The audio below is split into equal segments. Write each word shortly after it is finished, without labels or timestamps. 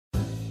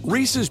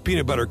Reese's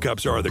peanut butter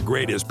cups are the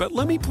greatest, but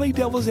let me play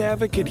devil's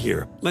advocate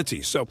here. Let's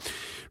see. So,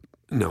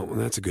 no,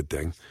 that's a good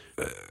thing.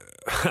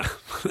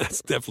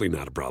 That's definitely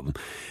not a problem.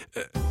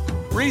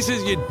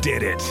 Reese's, you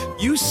did it.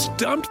 You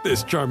stumped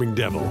this charming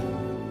devil.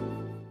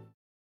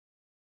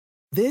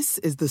 This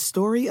is the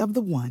story of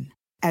the one.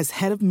 As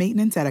head of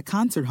maintenance at a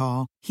concert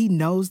hall, he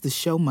knows the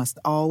show must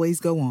always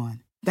go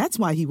on. That's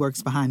why he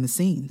works behind the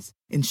scenes,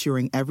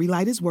 ensuring every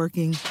light is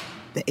working,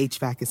 the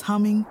HVAC is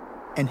humming,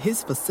 and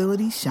his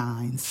facility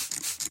shines.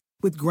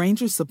 With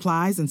Grainger's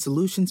supplies and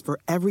solutions for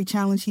every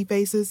challenge he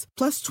faces,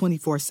 plus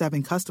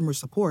 24/7 customer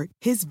support,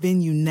 his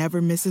venue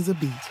never misses a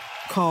beat.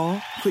 Call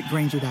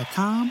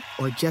quickgrainger.com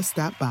or just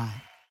stop by.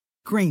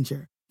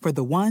 Grainger, for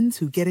the ones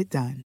who get it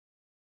done.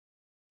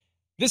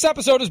 This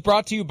episode is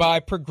brought to you by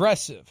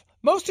Progressive.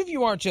 Most of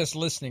you aren't just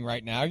listening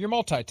right now, you're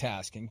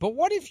multitasking. But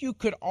what if you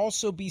could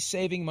also be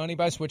saving money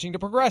by switching to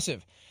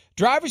Progressive?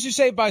 Drivers who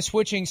save by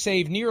switching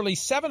save nearly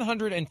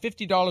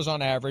 $750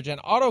 on average,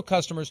 and auto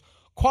customers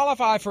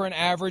qualify for an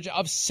average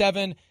of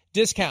 7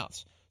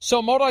 discounts.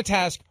 So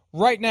multitask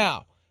right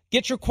now.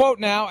 Get your quote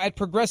now at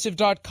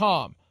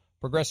Progressive.com.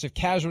 Progressive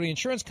Casualty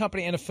Insurance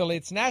Company and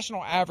affiliates.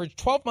 National average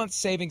 12-month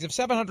savings of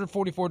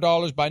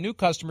 $744 by new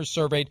customers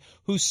surveyed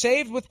who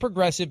saved with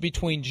Progressive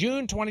between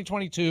June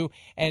 2022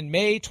 and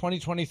May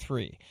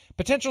 2023.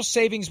 Potential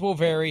savings will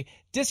vary.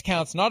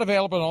 Discounts not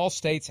available in all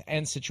states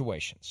and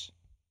situations.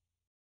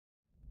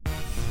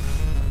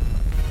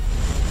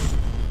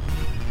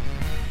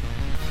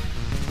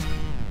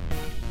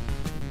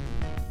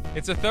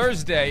 It's a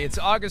Thursday. It's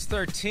August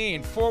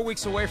 13, 4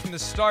 weeks away from the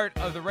start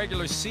of the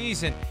regular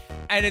season.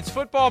 And it's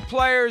football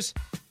players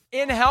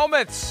in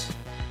helmets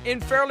in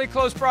fairly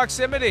close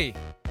proximity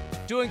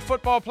doing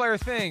football player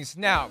things.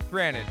 Now,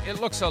 granted,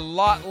 it looks a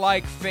lot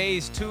like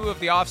phase 2 of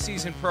the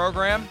offseason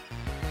program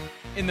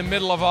in the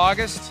middle of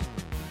August,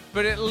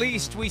 but at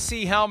least we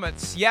see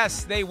helmets.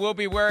 Yes, they will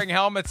be wearing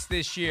helmets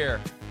this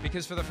year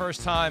because for the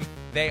first time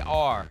they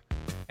are.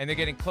 And they're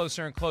getting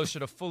closer and closer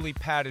to fully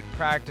padded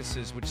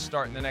practices, which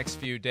start in the next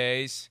few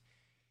days.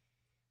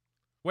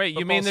 Wait,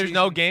 you mean there's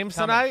no games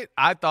tonight?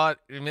 I thought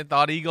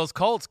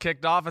Eagles-Colts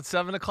kicked off at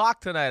 7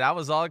 o'clock tonight. I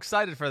was all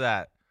excited for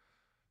that.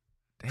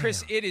 Damn.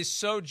 Chris, it is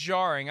so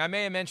jarring. I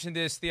may have mentioned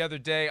this the other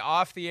day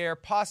off the air,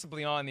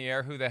 possibly on the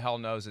air. Who the hell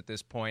knows at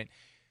this point?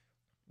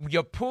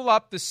 You pull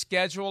up the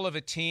schedule of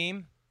a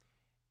team,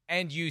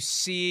 and you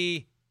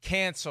see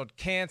canceled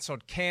for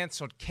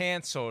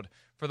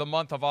the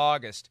month of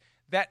August.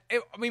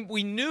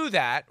 We knew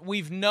that.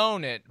 We've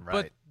known it. Right.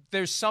 But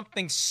there's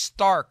something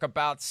stark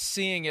about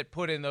seeing it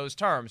put in those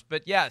terms.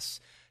 But yes,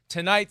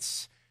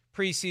 tonight's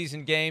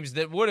preseason games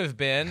that would have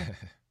been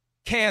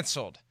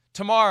canceled.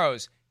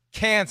 Tomorrow's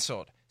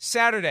canceled.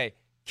 Saturday,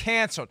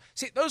 canceled.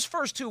 See, those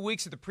first 2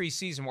 weeks of the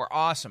preseason were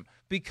awesome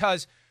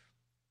because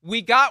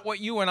we got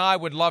what you and I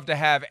would love to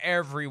have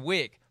every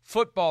week.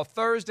 Football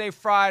Thursday,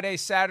 Friday,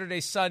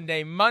 Saturday,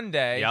 Sunday,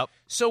 Monday. Yep.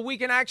 So we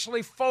can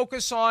actually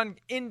focus on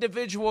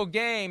individual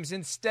games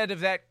instead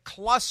of that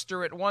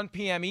cluster at 1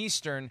 p.m.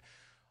 Eastern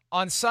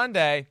on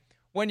Sunday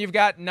when you've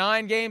got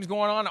 9 games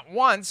going on at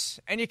once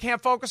and you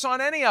can't focus on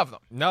any of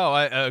them. No,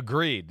 I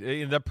agreed.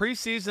 The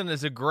preseason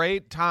is a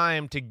great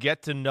time to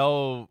get to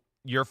know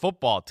your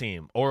football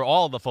team or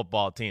all the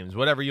football teams,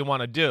 whatever you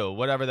want to do,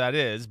 whatever that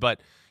is.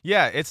 But,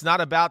 yeah, it's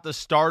not about the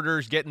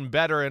starters getting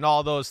better and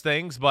all those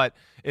things, but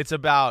it's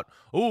about,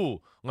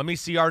 let me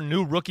see our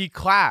new rookie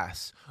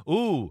class.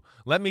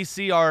 Let me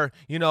see our,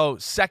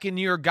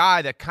 second-year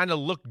guy that kind of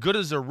looked good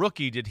as a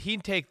rookie. Did he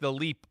take the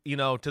leap,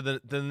 to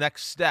the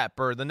next step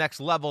or the next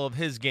level of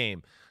his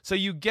game? So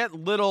you get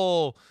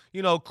little,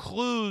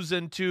 clues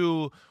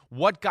into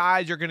what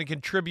guys are going to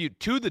contribute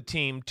to the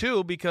team,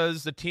 too,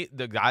 because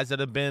the guys that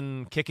have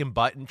been kicking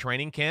butt in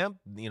training camp,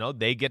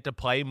 they get to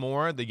play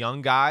more. The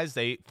young guys,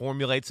 they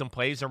formulate some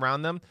plays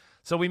around them.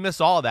 So we miss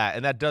all that,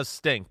 and that does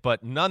stink.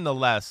 But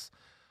nonetheless,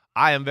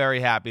 I am very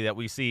happy that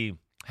we see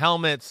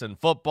helmets and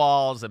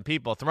footballs and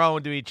people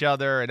throwing to each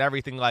other and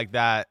everything like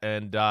that.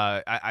 And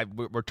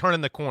we're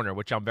turning the corner,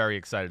 which I'm very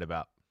excited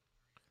about.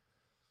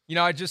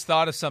 I just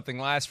thought of something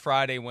last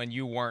Friday when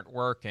you weren't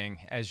working,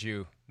 as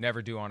you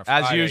never do on a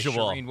Friday. As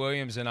usual. Shereen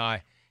Williams and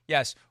I.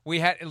 Yes,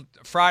 we had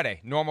Friday,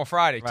 normal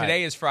Friday. Right.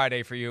 Today is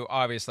Friday for you,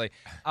 obviously,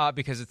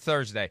 because it's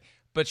Thursday.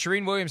 But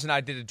Shereen Williams and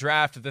I did a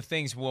draft of the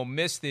things we'll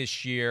miss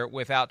this year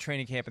without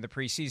training camp in the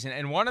preseason.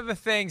 And one of the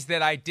things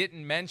that I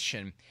didn't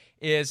mention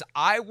is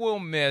I will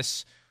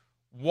miss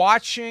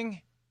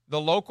watching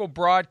the local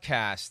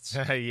broadcasts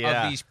of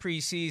these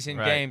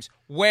preseason games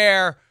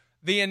where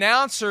the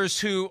announcers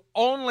who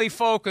only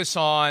focus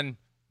on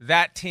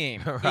that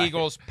team,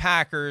 Eagles,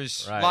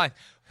 Packers, Lions,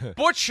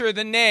 butcher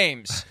the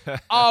names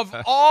of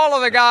all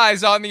of the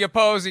guys on the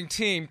opposing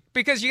team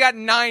because you got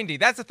 90.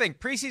 That's the thing.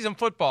 Preseason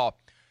football,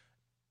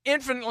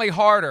 infinitely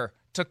harder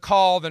to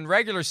call than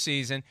regular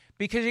season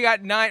because you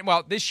got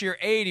this year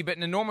 80, but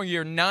in a normal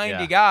year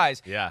 90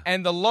 guys. Yeah.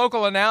 And the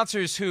local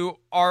announcers who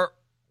are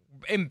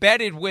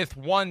embedded with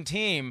one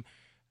team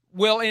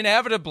will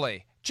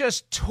inevitably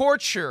just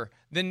torture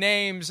the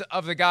names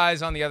of the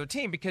guys on the other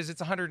team because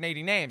it's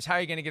 180 names. How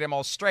are you going to get them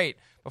all straight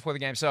before the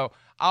game? So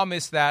I'll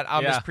miss that.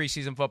 I'll miss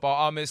preseason football.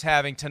 I'll miss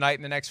having tonight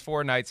and the next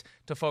 4 nights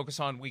to focus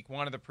on week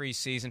 1 of the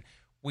preseason.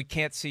 We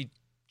can't see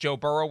Joe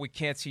Burrow. We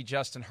can't see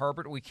Justin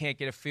Herbert. We can't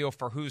get a feel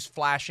for who's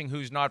flashing,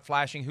 who's not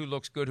flashing, who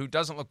looks good, who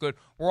doesn't look good.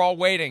 We're all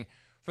waiting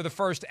for the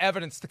first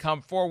evidence to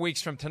come 4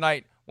 weeks from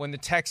tonight when the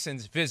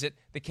Texans visit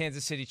the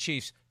Kansas City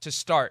Chiefs to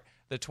start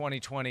the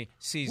 2020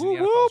 season,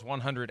 the NFL's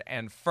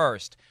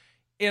 101st.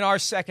 In our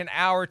second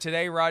hour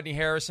today, Rodney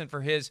Harrison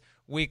for his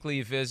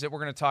weekly visit. We're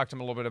going to talk to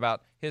him a little bit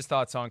about his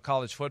thoughts on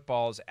college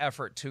football's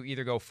effort to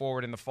either go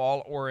forward in the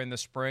fall or in the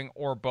spring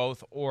or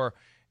both or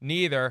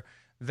neither.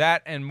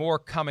 That and more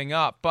coming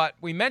up. But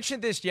we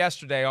mentioned this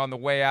yesterday on the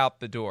way out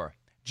the door.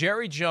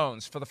 Jerry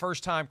Jones, for the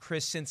first time,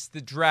 Chris, since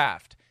the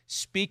draft,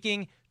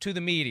 speaking to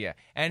the media.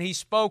 And he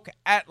spoke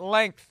at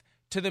length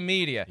to the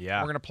media.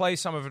 Yeah. We're going to play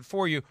some of it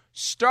for you,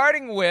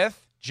 starting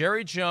with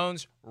Jerry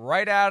Jones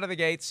right out of the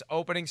gates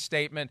opening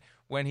statement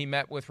when he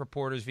met with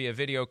reporters via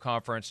video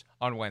conference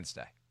on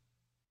Wednesday.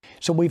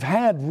 So we've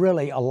had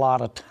really a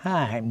lot of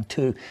time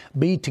to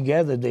be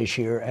together this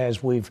year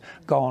as we've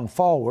gone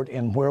forward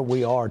and where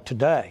we are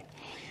today.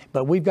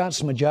 But we've got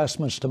some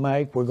adjustments to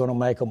make. We're going to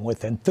make them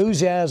with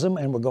enthusiasm,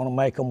 and we're going to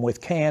make them with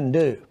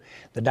can-do.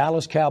 The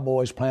Dallas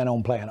Cowboys plan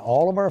on playing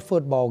all of our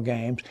football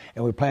games,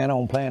 and we plan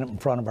on playing them in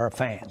front of our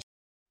fans.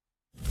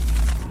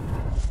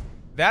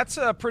 That's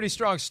a pretty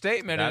strong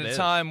statement That at a is.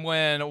 time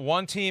when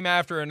one team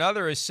after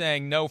another is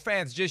saying no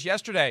fans. Just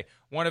yesterday,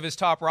 one of his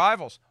top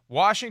rivals,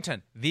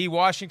 Washington, the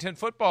Washington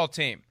football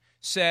team,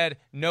 said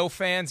no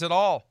fans at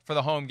all for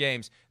the home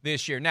games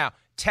this year. Now,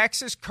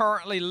 Texas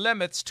currently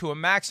limits to a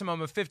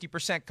maximum of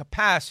 50%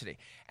 capacity,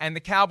 and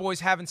the Cowboys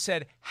haven't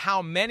said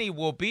how many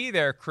will be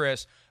there,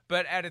 Chris,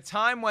 but at a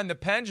time when the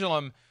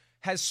pendulum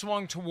has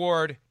swung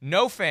toward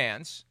no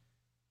fans,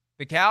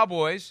 the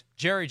Cowboys,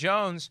 Jerry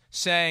Jones,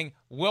 saying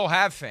we'll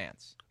have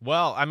fans.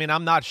 Well, I mean,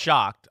 I'm not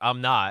shocked.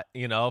 I'm not.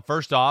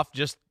 First off,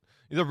 just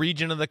the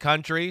region of the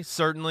country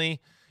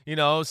certainly,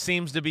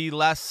 seems to be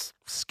less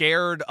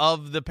scared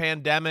of the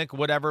pandemic,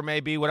 whatever it may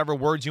be, whatever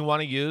words you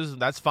want to use.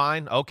 That's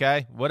fine.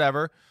 Okay,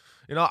 whatever.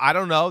 I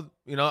don't know.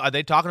 Are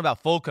they talking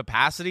about full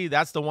capacity?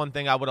 That's the one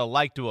thing I would have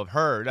liked to have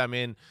heard. I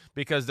mean,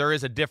 because there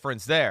is a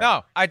difference there.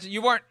 No,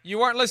 you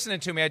weren't listening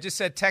to me. I just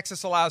said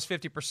Texas allows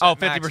 50%. Oh,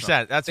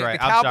 50%. That's right.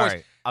 I'm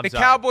sorry. The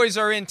Cowboys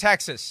are in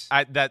Texas.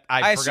 I I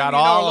forgot assume you know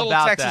all a little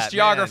about Texas that,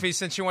 geography man.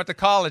 since you went to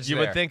college You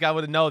there. would think I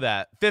would know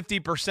that.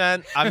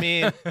 50%, I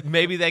mean,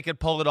 maybe they could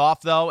pull it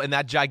off, though, in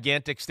that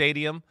gigantic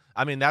stadium.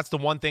 I mean, that's the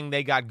one thing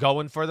they got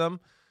going for them.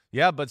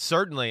 Yeah, but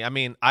certainly, I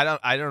mean, I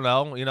don't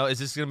know. Is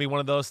this going to be one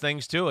of those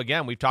things, too?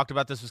 Again, we've talked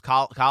about this with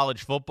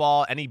college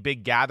football, any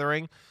big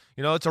gathering.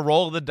 It's a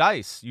roll of the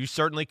dice. You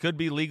certainly could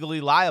be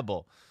legally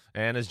liable.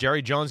 And is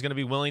Jerry Jones going to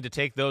be willing to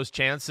take those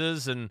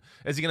chances? And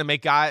is he going to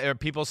make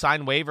people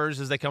sign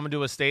waivers as they come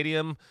into a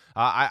stadium?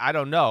 I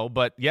don't know.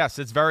 But, yes,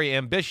 it's very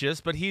ambitious.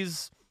 But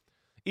he's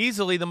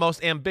easily the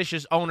most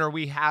ambitious owner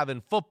we have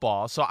in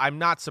football. So I'm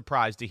not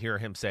surprised to hear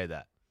him say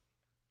that.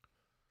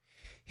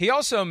 He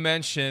also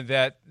mentioned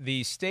that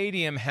the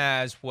stadium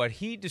has what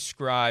he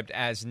described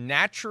as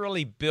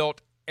naturally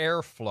built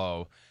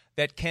airflow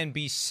that can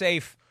be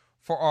safe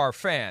for our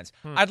fans.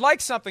 I'd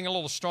like something a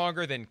little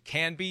stronger than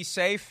can be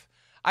safe.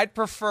 I'd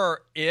prefer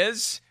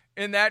is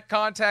in that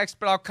context,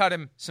 but I'll cut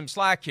him some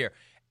slack here.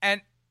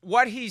 And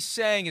what he's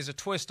saying is a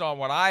twist on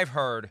what I've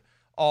heard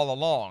all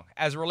along.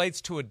 As it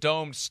relates to a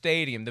domed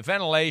stadium, the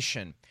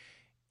ventilation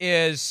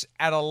is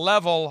at a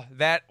level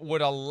that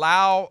would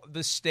allow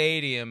the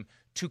stadium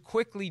to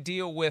quickly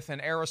deal with an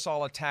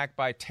aerosol attack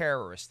by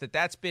terrorists,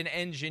 that's been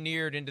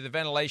engineered into the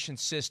ventilation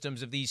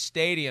systems of these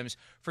stadiums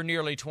for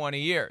nearly 20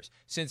 years.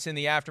 Since in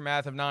the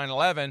aftermath of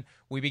 9/11,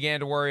 we began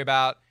to worry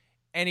about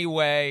any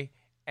way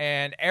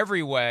and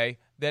every way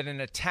that an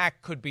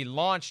attack could be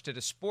launched at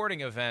a sporting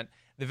event,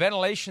 the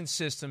ventilation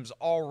systems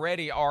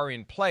already are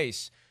in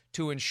place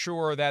to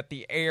ensure that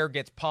the air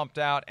gets pumped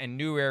out and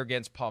new air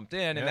gets pumped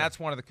in, and that's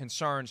one of the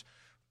concerns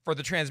for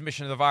the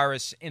transmission of the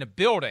virus in a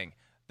building,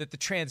 that the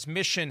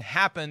transmission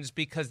happens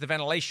because the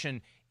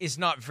ventilation is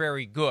not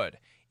very good.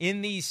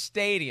 In these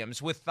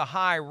stadiums with the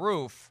high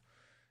roof,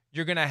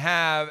 you're going to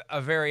have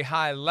a very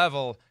high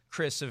level,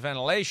 Chris, of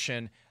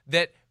ventilation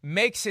that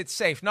makes it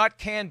safe, not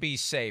can be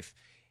safe,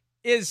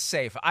 is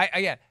safe.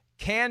 Again,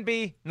 can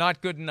be, not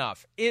good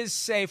enough. Is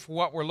safe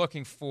what we're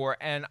looking for,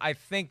 and I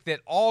think that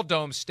all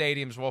dome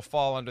stadiums will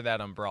fall under that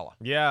umbrella.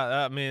 Yeah,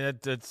 I mean,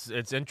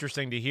 it's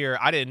interesting to hear.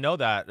 I didn't know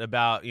that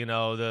about,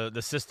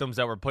 the systems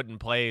that were put in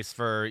place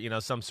for,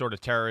 some sort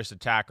of terrorist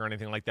attack or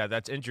anything like that.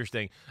 That's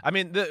interesting. I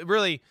mean,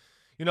 really,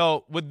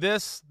 with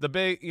this, the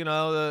big,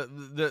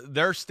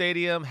 their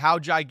stadium, how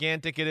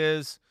gigantic it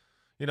is,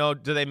 are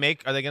they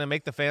going to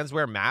make the fans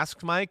wear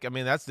masks, Mike? I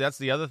mean, that's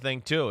the other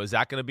thing too. Is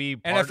that going to be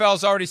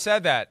NFL's already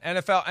said that.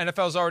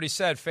 NFL's already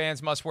said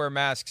fans must wear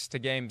masks to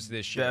games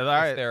this year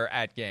if they're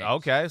at games.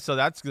 Okay, so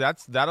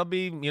that'll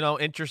be,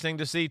 interesting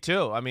to see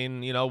too. I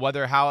mean,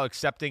 how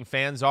accepting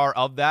fans are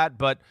of that,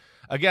 but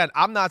again,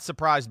 I'm not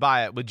surprised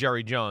by it with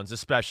Jerry Jones,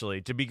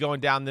 especially to be going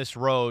down this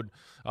road.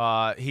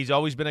 He's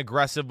always been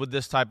aggressive with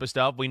this type of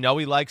stuff. We know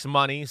he likes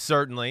money,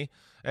 certainly.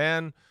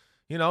 And,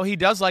 he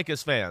does like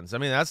his fans. I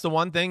mean, that's the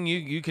one thing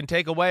you can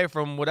take away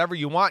from whatever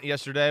you want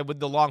yesterday with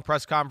the long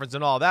press conference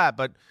and all that.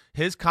 But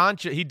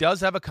he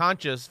does have a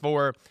conscience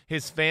for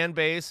his fan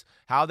base,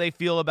 how they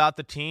feel about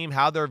the team,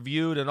 how they're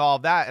viewed and all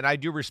that. And I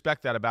do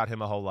respect that about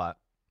him a whole lot.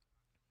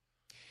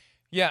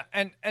 Yeah,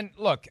 and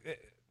look,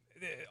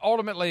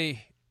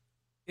 ultimately,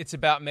 it's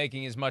about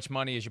making as much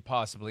money as you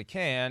possibly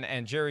can,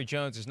 and Jerry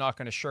Jones is not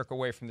going to shirk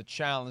away from the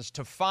challenge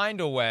to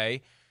find a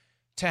way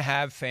to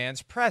have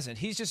fans present.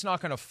 He's just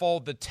not going to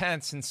fold the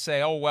tents and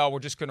say, oh, well, we're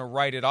just going to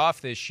write it off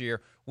this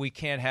year. We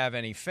can't have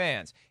any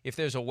fans. If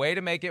there's a way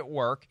to make it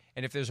work,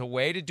 and if there's a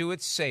way to do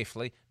it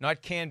safely,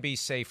 not can be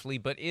safely,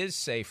 but is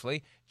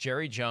safely,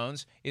 Jerry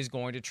Jones is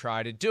going to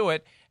try to do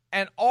it.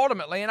 And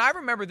ultimately, and I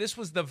remember this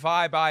was the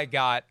vibe I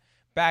got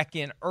back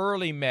in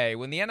early May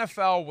when the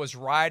NFL was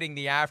riding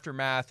the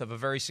aftermath of a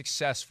very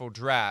successful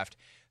draft.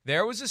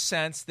 There was a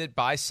sense that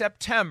by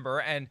September,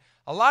 and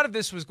a lot of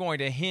this was going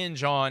to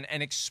hinge on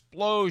an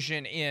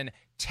explosion in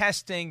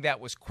testing that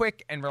was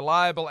quick and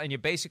reliable, and you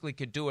basically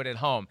could do it at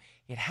home.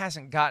 It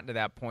hasn't gotten to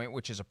that point,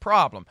 which is a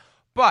problem.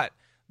 But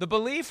the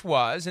belief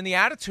was, and the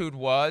attitude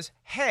was,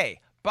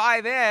 hey,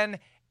 by then,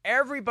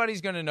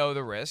 everybody's going to know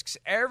the risks.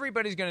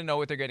 Everybody's going to know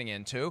what they're getting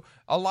into.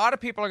 A lot of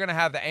people are going to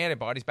have the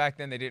antibodies. Back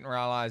then, they didn't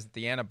realize that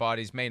the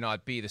antibodies may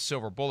not be the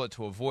silver bullet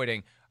to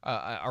avoiding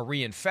a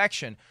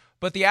reinfection.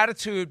 But the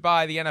attitude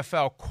by the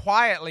NFL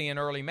quietly in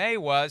early May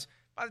was,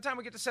 by the time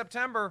we get to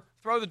September,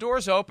 throw the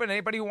doors open.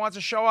 Anybody who wants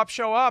to show up,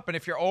 show up. And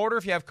if you're older,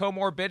 if you have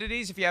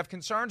comorbidities, if you have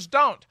concerns,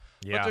 don't.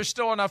 Yeah. But there's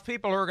still enough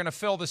people who are going to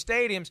fill the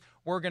stadiums.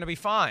 We're going to be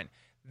fine.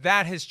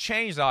 That has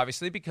changed,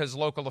 obviously, because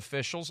local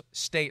officials,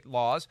 state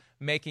laws,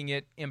 making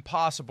it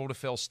impossible to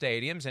fill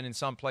stadiums, and in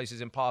some places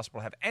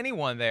impossible to have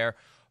anyone there.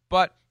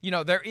 But,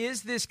 there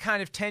is this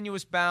kind of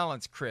tenuous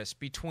balance, Chris,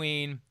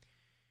 between,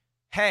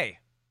 hey,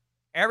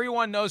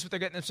 everyone knows what they're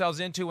getting themselves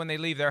into when they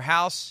leave their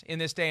house in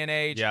this day and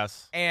age.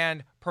 Yes.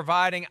 And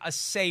providing a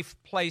safe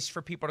place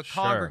for people to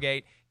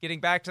congregate.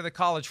 Getting back to the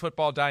college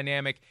football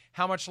dynamic,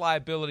 how much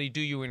liability do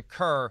you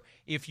incur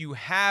if you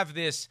have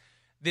this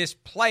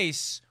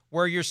place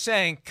where you're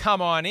saying,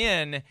 come on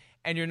in,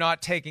 and you're not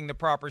taking the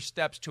proper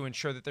steps to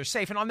ensure that they're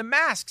safe? And on the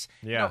masks,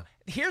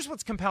 here's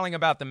what's compelling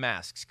about the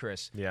masks,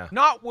 Chris. Yeah.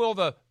 Not will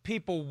the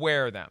people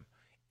wear them.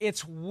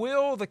 It's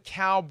will the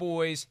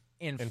Cowboys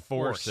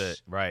enforce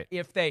it, right?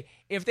 If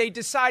they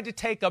decide to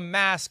take a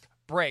mask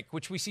break,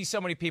 which we see so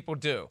many people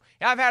do.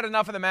 I've had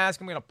enough of the mask.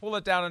 I'm going to pull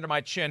it down under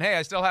my chin. Hey,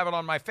 I still have it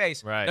on my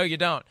face. Right. No, you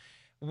don't.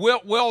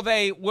 Will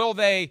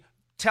they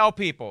tell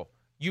people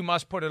you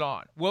must put it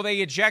on? Will they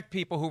eject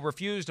people who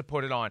refuse to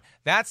put it on?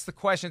 That's the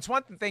question. It's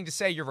one thing to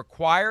say you're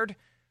required.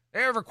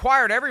 They're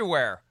required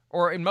everywhere,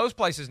 or in most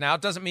places now.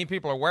 It doesn't mean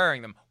people are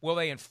wearing them. Will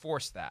they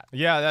enforce that?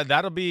 Yeah,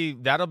 that'll be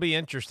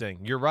interesting.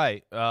 You're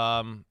right,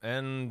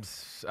 and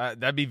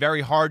that'd be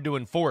very hard to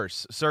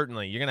enforce.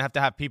 Certainly, you're gonna have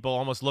to have people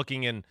almost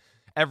looking in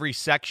every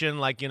section,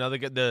 like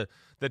the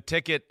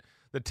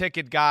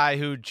ticket guy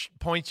who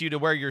points you to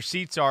where your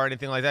seats are, or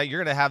anything like that.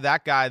 You're gonna have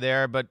that guy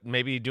there, but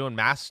maybe doing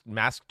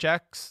mask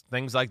checks,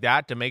 things like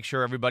that, to make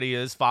sure everybody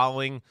is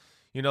following,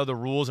 the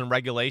rules and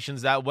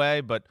regulations that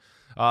way. But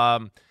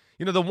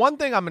the one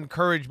thing I'm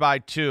encouraged by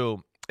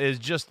too is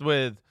just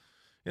with,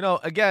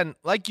 again,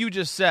 like you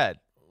just said,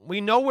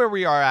 we know where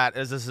we are at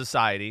as a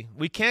society.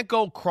 We can't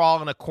go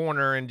crawl in a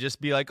corner and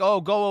just be like,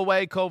 oh, go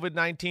away,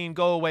 COVID-19,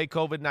 go away,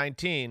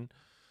 COVID-19.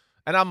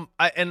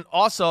 And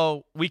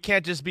also we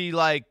can't just be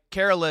like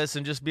careless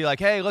and just be like,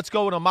 hey, let's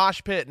go in a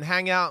mosh pit and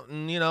hang out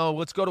and,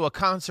 let's go to a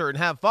concert and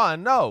have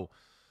fun. No.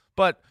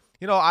 But,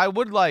 I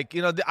would like,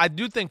 I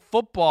do think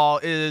football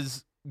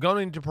is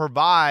going to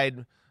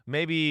provide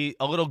maybe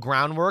a little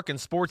groundwork in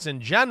sports in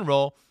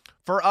general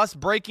for us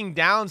breaking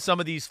down some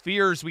of these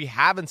fears we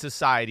have in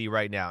society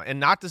right now. And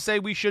not to say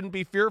we shouldn't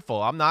be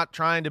fearful. I'm not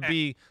trying to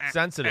be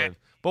sensitive.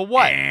 But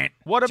what?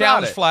 What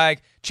about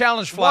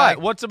Challenge flag.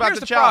 What's about Here's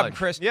the problem, challenge?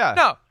 Chris.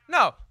 Yeah.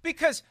 No,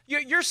 because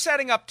you're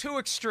setting up two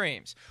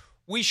extremes.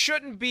 We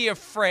shouldn't be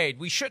afraid.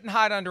 We shouldn't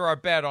hide under our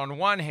bed on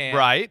one hand.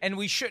 Right. And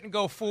we shouldn't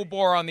go full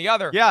bore on the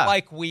other, Yeah.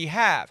 like we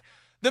have.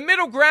 The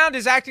middle ground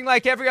is acting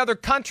like every other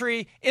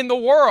country in the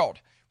world,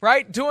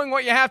 right? Doing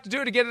what you have to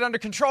do to get it under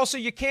control so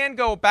you can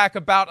go back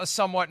about a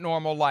somewhat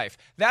normal life.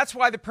 That's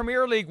why the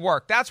Premier League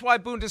worked. That's why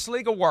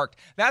Bundesliga worked.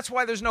 That's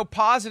why there's no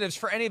positives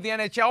for any of the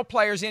NHL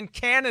players in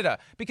Canada,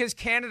 because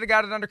Canada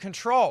got it under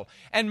control.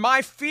 And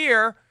my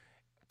fear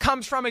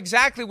comes from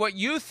exactly what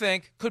you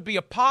think could be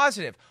a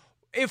positive.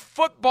 If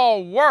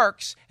football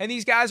works and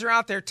these guys are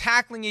out there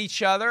tackling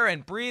each other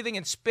and breathing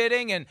and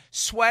spitting and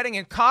sweating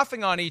and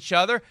coughing on each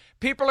other,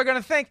 people are going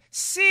to think,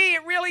 see,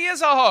 it really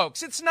is a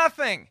hoax. It's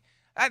nothing.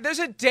 There's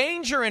a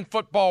danger in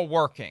football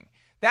working.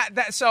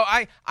 So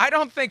I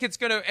don't think it's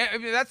going to.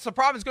 That's the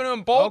problem. It's going to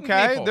embolden people.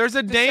 Okay, there's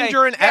a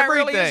danger in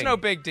everything. Really is no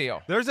big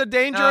deal. There's a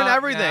danger in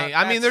everything.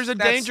 I mean, there's a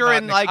danger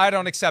in like. I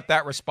don't accept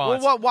that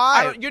response. Well,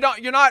 why?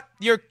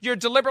 You're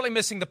deliberately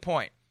missing the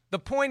point. The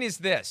point is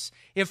this.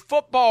 If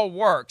football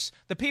works,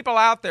 the people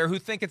out there who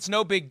think it's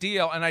no big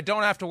deal and I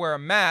don't have to wear a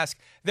mask,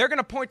 they're going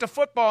to point to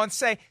football and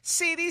say,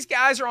 see, these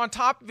guys are on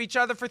top of each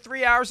other for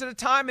 3 hours at a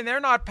time and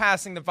they're not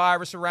passing the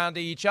virus around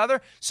to each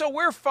other, so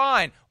we're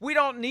fine. We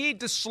don't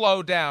need to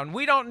slow down.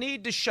 We don't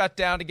need to shut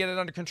down to get it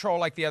under control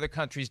like the other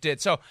countries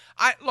did. So,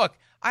 I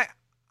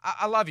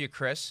love you,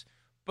 Chris,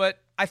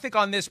 but I think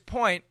on this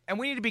point, and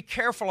we need to be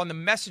careful on the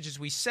messages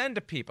we send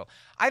to people,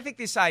 I think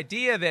this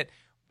idea that,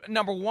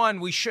 number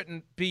one, we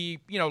shouldn't be,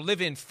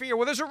 live in fear.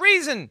 Well, there's a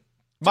reason.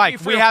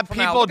 Mike, we have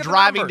people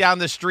driving down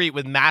the street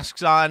with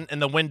masks on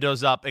and the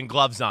windows up and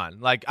gloves on.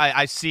 Like,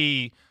 I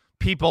see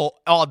people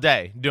all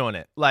day doing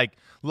it. Like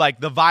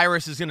the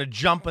virus is going to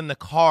jump in the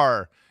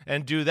car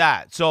and do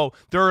that. So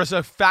there is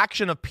a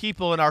faction of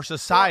people in our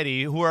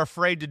society who are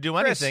afraid to do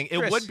anything.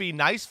 It would be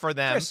nice for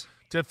them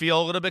to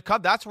feel a little bit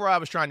cut. That's where I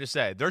was trying to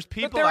say. There's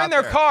people out there. They're in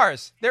their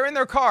cars. They're in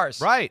their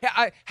cars. Right.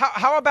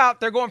 How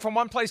about they're going from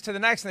one place to the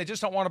next and they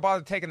just don't want to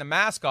bother taking the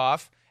mask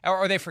off,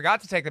 or they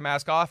forgot to take the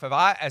mask off,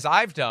 as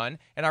I've done,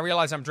 and I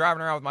realize I'm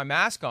driving around with my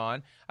mask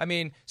on. I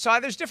mean, so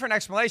there's different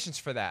explanations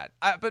for that.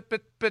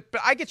 But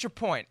I get your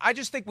point. I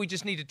just think we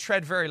just need to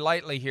tread very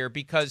lightly here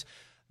because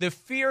the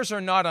fears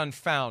are not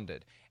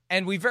unfounded.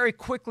 And we very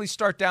quickly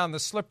start down the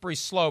slippery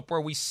slope where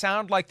we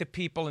sound like the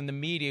people in the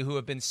media who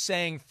have been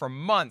saying for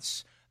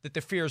months that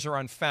the fears are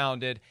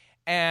unfounded,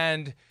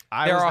 and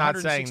there are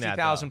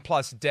 160,000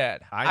 plus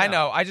dead. I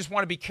know. I just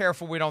want to be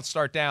careful we don't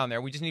start down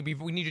there. We just need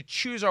to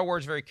choose our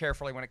words very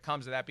carefully when it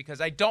comes to that, because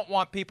I don't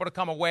want people to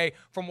come away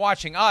from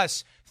watching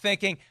us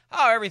thinking,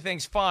 oh,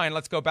 everything's fine,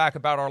 let's go back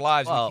about our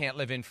lives. We can't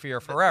live in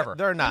fear forever.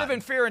 They're not. Live in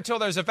fear until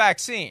there's a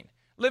vaccine.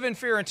 Live in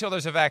fear until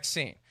there's a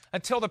vaccine.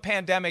 Until the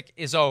pandemic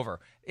is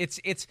over.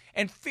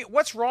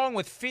 What's wrong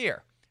with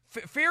fear?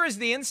 Fear is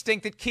the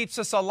instinct that keeps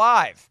us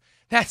alive.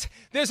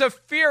 There's a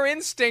fear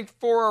instinct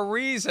for a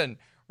reason,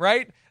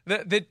 right?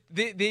 The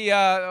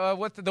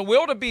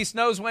wildebeest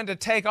knows when to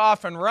take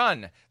off and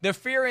run. The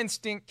fear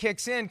instinct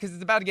kicks in because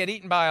it's about to get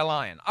eaten by a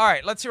lion. All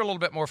right, let's hear a little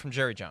bit more from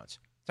Jerry Jones.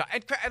 So,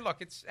 and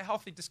look, it's a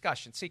healthy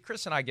discussion. See,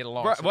 Chris and I get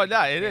along. Right, well,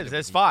 no, it is.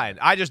 It's fine.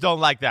 I just don't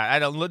like that. I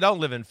don't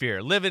live in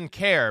fear. Live in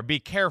care. Be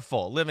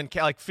careful. Live in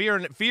care. Like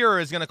fear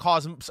is going to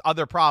cause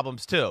other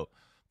problems too.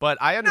 But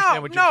I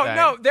understand what you're saying.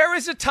 No. There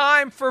is a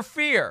time for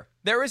fear.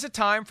 There is a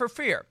time for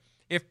fear.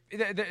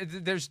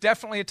 There's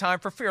definitely a time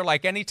for fear.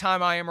 Like any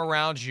time I am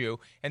around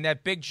you and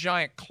that big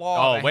giant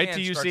claw. Oh, wait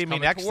till you see me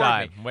next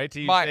time. Wait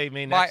till you see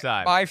me next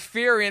time. My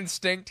fear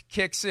instinct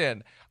kicks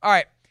in. All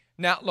right.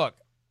 Now, look.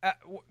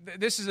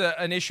 This is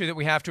an issue that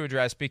we have to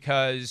address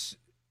because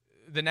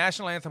the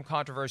national anthem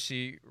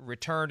controversy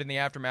returned in the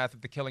aftermath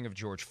of the killing of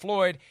George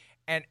Floyd,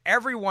 and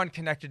everyone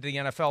connected to the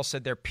NFL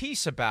said their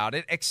piece about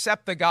it,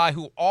 except the guy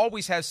who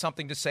always has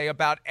something to say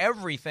about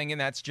everything,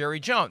 and that's Jerry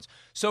Jones.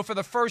 So for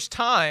the first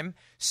time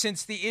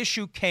since the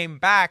issue came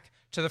back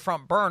to the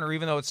front burner,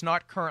 even though it's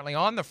not currently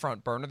on the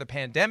front burner, the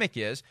pandemic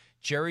is,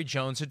 Jerry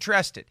Jones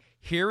addressed it.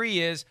 Here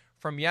he is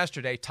from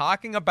yesterday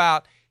talking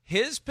about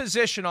his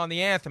position on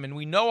the anthem, and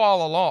we know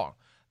all along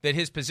that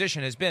his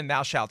position has been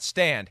thou shalt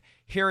stand.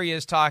 Here he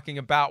is talking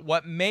about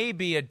what may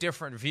be a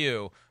different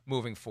view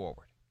moving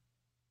forward.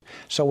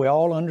 So we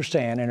all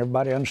understand, and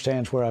everybody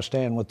understands where I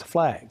stand with the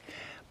flag.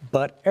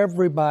 But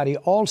everybody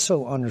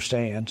also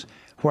understands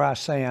where I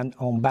stand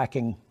on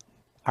backing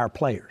our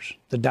players,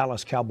 the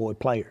Dallas Cowboy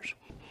players.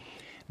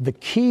 The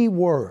key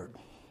word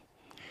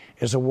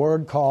is a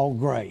word called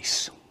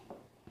grace.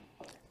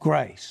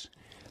 Grace.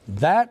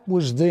 That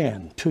was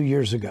then 2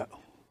 years ago.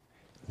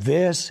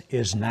 This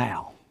is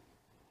now.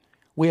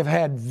 We have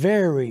had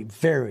very,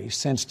 very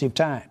sensitive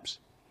times.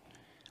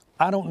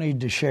 I don't need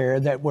to share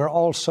that we're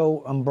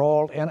also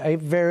embroiled in a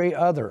very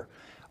other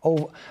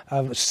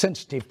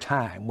sensitive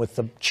time with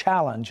the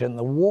challenge and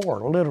the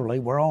war literally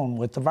we're on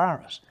with the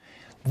virus.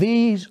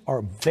 These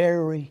are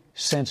very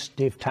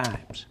sensitive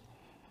times.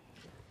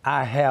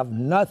 I have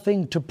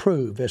nothing to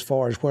prove as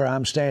far as where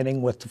I'm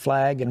standing with the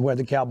flag and where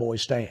the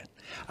Cowboys stand.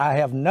 I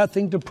have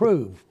nothing to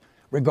prove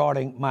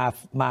regarding my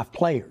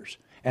players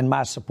and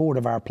my support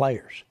of our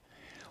players.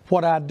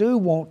 What I do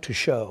want to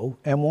show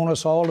and want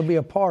us all to be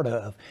a part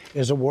of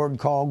is a word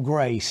called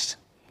grace.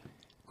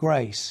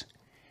 Grace.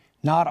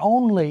 Not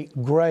only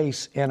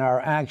grace in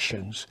our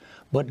actions,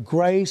 but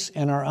grace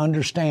in our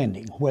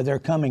understanding, where they're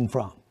coming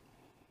from.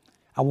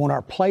 I want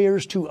our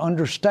players to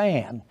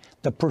understand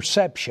the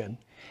perception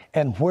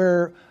and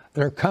where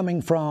they're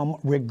coming from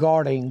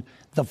regarding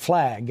the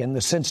flag and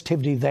the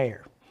sensitivity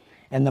there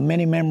and the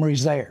many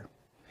memories there.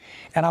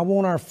 And I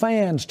want our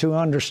fans to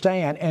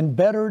understand and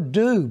better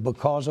do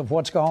because of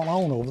what's gone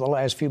on over the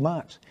last few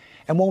months.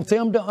 And want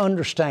them to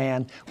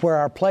understand where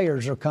our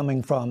players are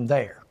coming from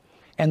there.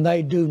 And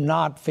they do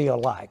not feel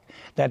like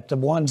that the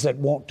ones that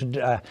want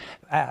to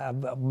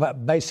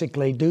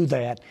basically do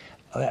that,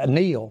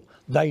 kneel,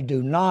 they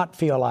do not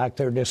feel like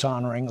they're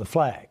dishonoring the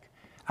flag.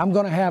 I'm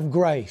going to have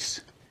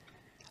grace.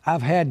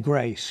 I've had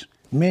grace.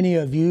 Many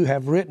of you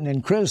have written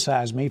and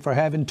criticized me for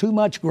having too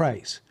much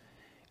grace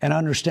and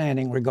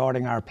understanding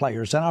regarding our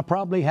players, and I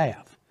probably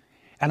have.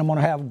 and I'm going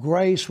to have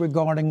grace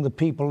regarding the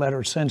people that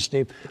are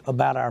sensitive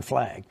about our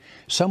flag.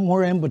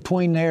 Somewhere in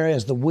between there,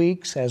 as the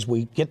weeks, as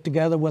we get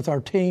together with our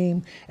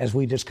team, as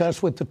we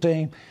discuss with the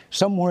team,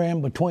 somewhere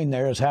in between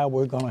there is how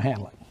we're going to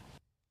handle it.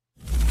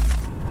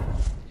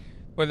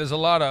 Well, there's a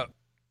lot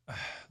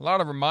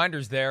of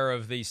reminders there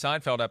of the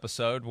Seinfeld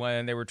episode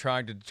when they were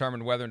trying to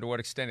determine whether and to what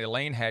extent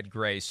Elaine had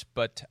grace.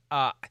 But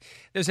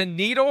there's a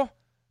needle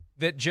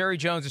that Jerry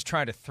Jones is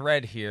trying to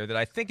thread here that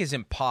I think is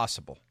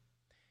impossible.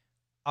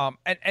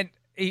 And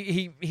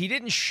he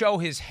didn't show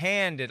his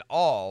hand at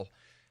all.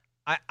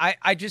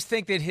 I just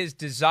think that his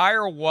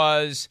desire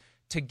was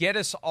to get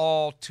us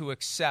all to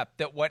accept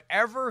that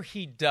whatever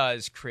he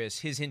does, Chris,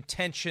 his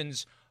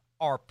intentions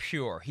are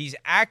pure. He's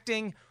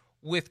acting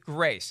with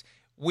grace.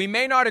 We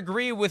may not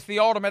agree with the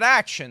ultimate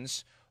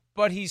actions,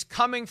 but he's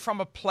coming from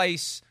a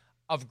place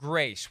of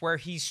grace where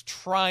he's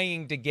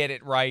trying to get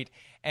it right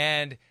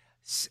and,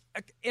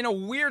 in a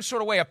weird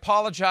sort of way,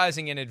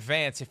 apologizing in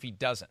advance if he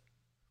doesn't.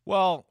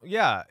 Well,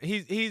 yeah,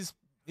 he's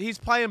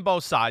playing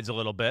both sides a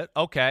little bit.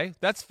 Okay,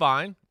 that's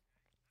fine.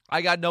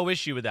 I got no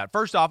issue with that.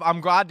 First off,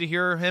 I'm glad to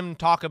hear him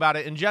talk about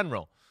it in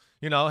general.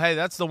 You know, hey,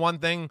 that's the one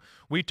thing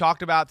we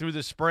talked about through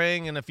the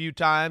spring and a few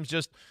times.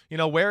 Just, you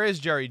know, where is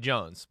Jerry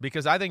Jones?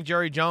 Because I think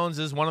Jerry Jones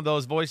is one of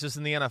those voices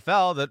in the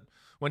NFL that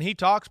when he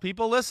talks,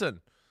 people listen.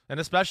 And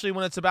especially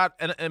when it's about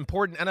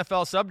important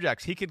NFL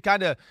subjects, he could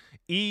kind of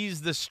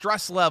ease the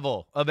stress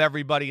level of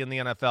everybody in the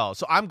NFL.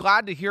 So I'm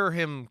glad to hear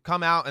him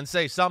come out and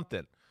say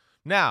something.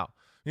 Now,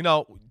 you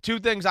know, two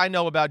things I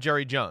know about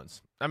Jerry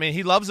Jones. I mean,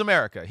 he loves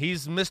America.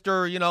 He's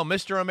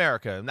Mr.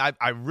 America. And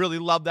I really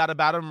love that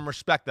about him and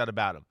respect that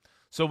about him.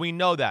 So we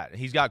know that.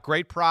 He's got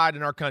great pride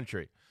in our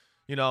country.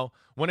 You know,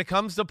 when it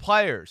comes to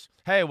players,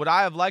 hey, would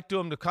I have liked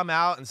him to come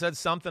out and said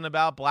something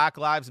about Black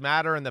Lives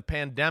Matter and the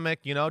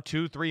pandemic,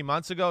 2-3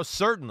 months ago?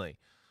 Certainly.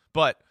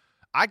 But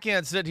I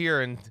can't sit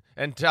here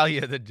and tell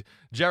you that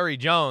Jerry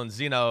Jones,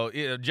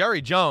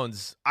 Jerry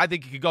Jones, I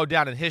think he could go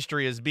down in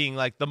history as being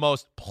like the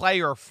most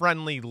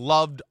player-friendly,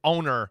 loved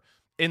owner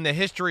in the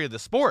history of the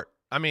sport.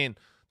 I mean,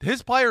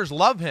 his players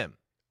love him,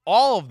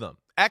 all of them.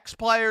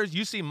 Ex-players,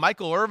 you see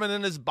Michael Irvin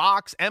in his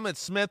box, Emmitt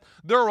Smith,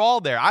 they're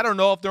all there. I don't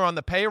know if they're on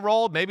the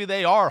payroll. Maybe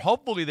they are.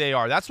 Hopefully they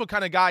are. That's what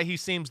kind of guy he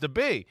seems to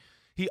be.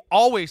 He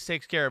always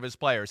takes care of his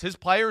players. His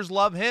players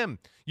love him.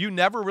 You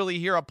never really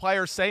hear a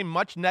player say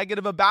much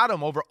negative about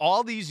him over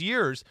all these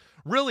years.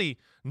 Really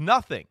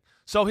nothing.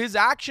 So his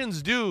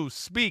actions do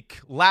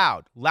speak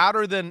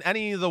louder than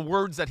any of the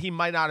words that he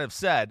might not have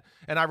said,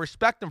 and I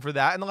respect him for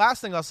that. And the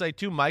last thing I'll say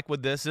too, Mike,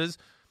 with this is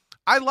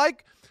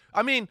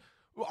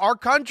our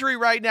country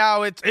right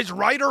now, it's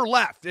right or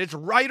left. It's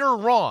right or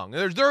wrong.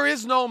 There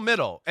is no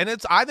middle. And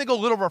it's, I think, a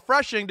little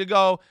refreshing to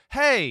go,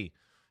 hey,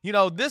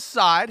 this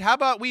side, how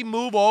about we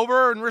move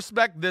over and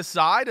respect this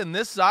side, and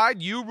this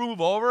side, you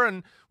move over,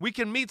 and we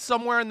can meet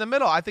somewhere in the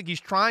middle. I think he's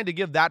trying to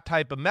give that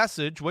type of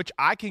message, which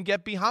I can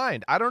get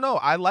behind. I don't know.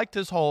 I liked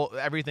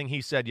everything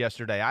he said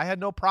yesterday. I had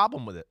no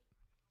problem with it.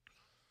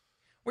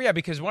 Well, yeah,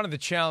 because one of the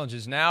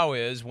challenges now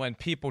is when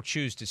people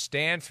choose to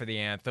stand for the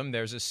anthem,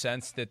 there's a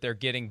sense that they're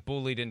getting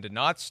bullied into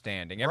not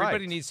standing.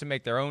 Everybody needs to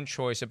make their own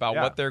choice about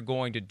what they're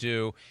going to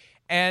do.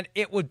 And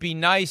it would be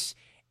nice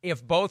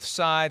if both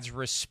sides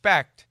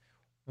respect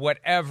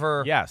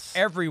whatever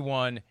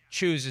everyone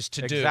chooses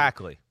to do.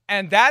 Exactly.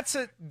 And that's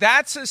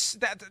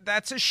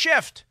a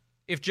shift.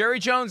 If Jerry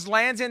Jones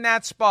lands in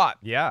that spot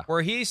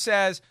where he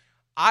says,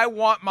 I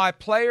want my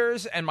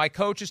players and my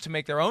coaches to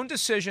make their own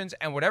decisions,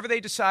 and whatever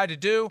they decide to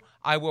do,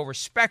 I will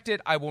respect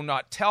it. I will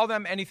not tell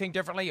them anything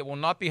differently. It will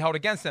not be held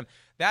against them.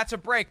 That's a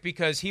break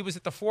because he was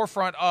at the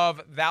forefront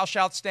of thou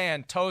shalt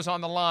stand, toes on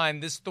the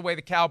line. This is the way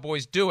the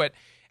Cowboys do it,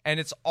 and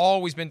it's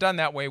always been done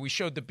that way. We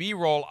showed the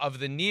B-roll of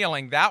the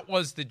kneeling. That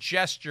was the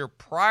gesture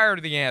prior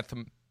to the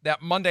anthem,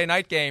 that Monday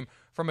night game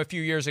from a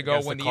few years ago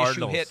when the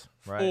issue hit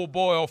full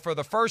boil for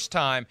the first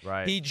time.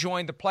 Right. He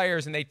joined the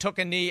players, and they took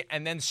a knee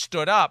and then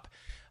stood up.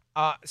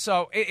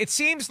 So it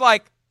seems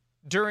like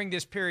during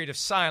this period of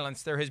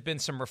silence, there has been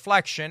some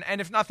reflection,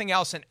 and if nothing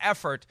else, an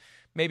effort,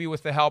 maybe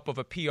with the help of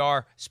a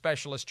PR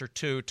specialist or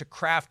two, to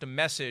craft a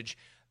message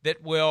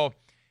that will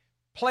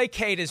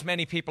placate as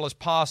many people as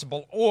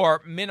possible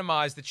or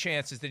minimize the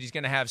chances that he's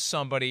going to have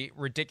somebody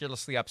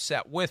ridiculously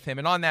upset with him.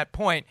 And on that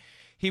point,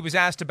 he was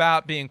asked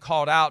about being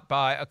called out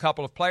by a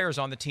couple of players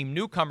on the team,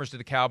 newcomers to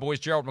the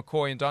Cowboys, Gerald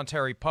McCoy and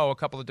Dontari Poe, a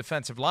couple of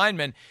defensive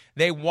linemen.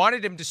 They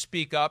wanted him to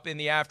speak up in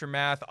the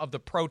aftermath of the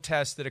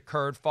protests that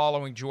occurred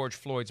following George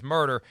Floyd's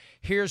murder.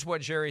 Here's what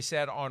Jerry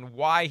said on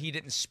why he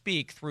didn't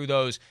speak through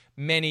those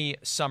many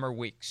summer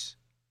weeks.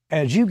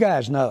 As you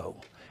guys know,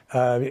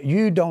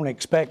 you don't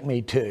expect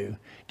me to,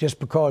 just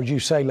because you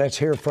say, let's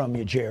hear from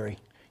you, Jerry.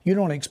 You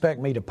don't expect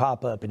me to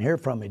pop up and hear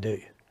from you, do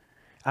you?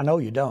 I know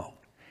you don't.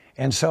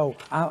 And so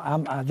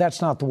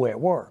that's not the way it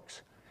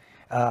works.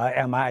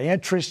 Am I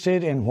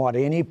interested in what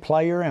any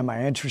player? Am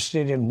I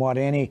interested in what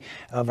any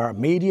of our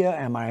media?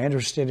 Am I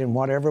interested in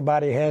what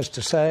everybody has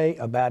to say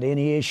about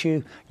any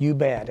issue? You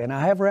bet. And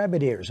I have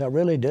rabbit ears. I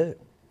really do.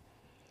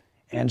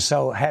 And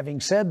so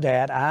having said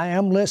that, I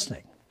am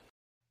listening.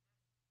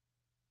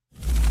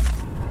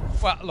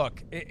 Well,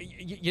 look,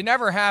 you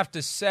never have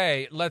to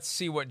say, let's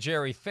see what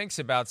Jerry thinks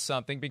about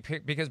something,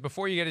 because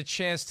before you get a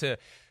chance to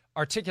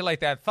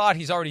articulate that thought,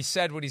 he's already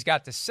said what he's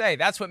got to say.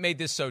 That's what made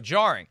this so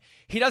jarring.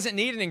 He doesn't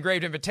need an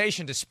engraved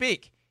invitation to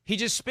speak. He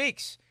just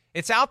speaks.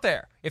 It's out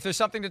there. If there's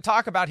something to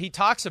talk about, he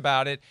talks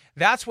about it.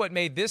 That's what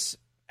made this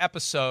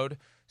episode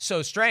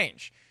so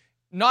strange.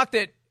 Not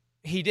that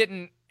he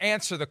didn't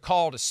answer the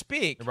call to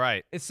speak.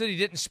 Right. It's that he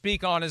didn't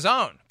speak on his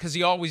own, because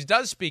he always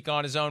does speak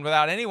on his own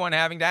without anyone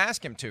having to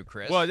ask him to,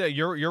 Chris. Well,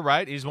 you're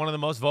right. He's one of the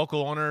most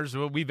vocal owners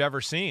we've ever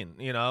seen,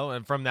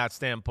 and from that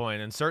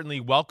standpoint, and certainly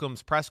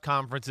welcomes press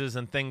conferences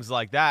and things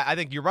like that. I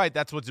think you're right.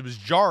 That's what was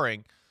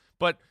jarring.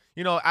 But,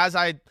 as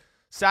I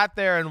sat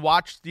there and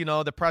watched,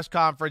 the press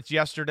conference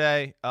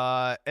yesterday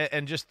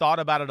and just thought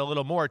about it a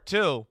little more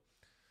too,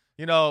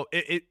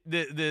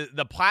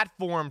 the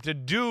platform to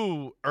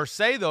do or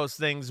say those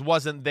things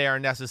wasn't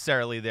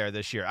necessarily there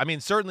this year. I mean,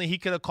 certainly he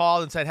could have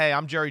called and said, hey,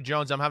 I'm Jerry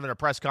Jones, I'm having a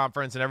press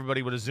conference, and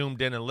everybody would have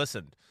zoomed in and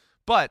listened.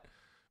 But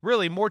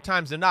really, more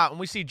times than not, when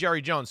we see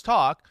Jerry Jones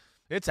talk,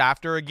 it's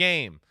after a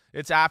game.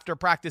 It's after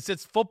practice.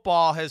 It's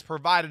football has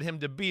provided him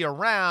to be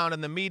around,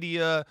 and the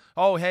media,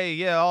 oh, hey,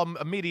 yeah,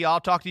 media, I'll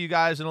talk to you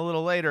guys in a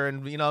little later,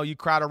 and, you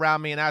crowd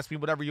around me and ask me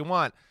whatever you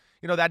want.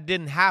 That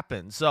didn't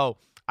happen. So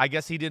I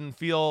guess he didn't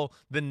feel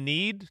the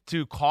need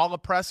to call a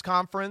press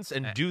conference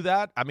and do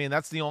that. I mean,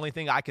 that's the only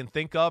thing I can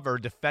think of or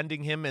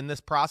defending him in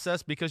this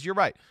process, because you're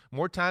right.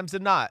 More times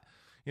than not,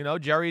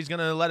 Jerry's going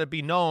to let it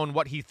be known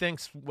what he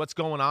thinks, what's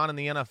going on in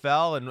the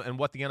NFL and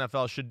what the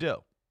NFL should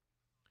do.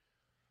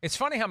 It's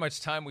funny how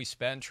much time we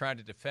spend trying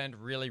to defend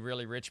really,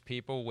 really rich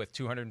people with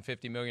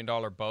 $250 million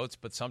boats,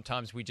 but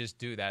sometimes we just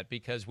do that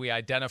because we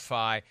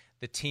identify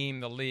the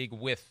team, the league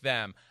with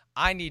them.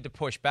 I need to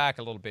push back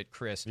a little bit,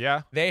 Chris.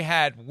 Yeah. They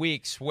had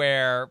weeks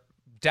where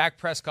Dak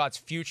Prescott's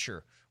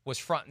future was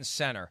front and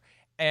center.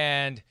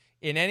 And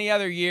in any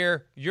other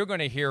year, you're going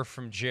to hear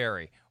from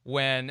Jerry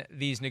when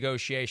these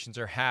negotiations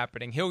are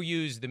happening. He'll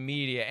use the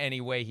media any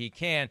way he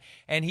can.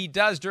 And he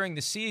does during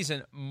the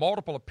season,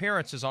 multiple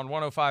appearances on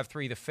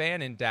 105.3 The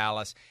Fan in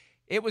Dallas.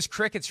 It was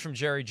crickets from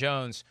Jerry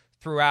Jones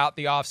throughout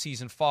the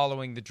offseason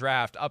following the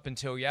draft up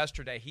until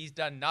yesterday. He's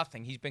done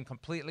nothing. He's been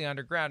completely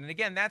underground. And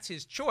again, that's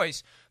his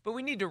choice, but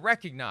we need to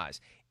recognize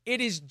it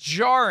is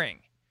jarring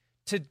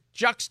to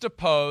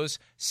juxtapose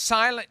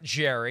silent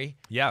Jerry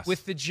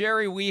with the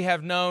Jerry we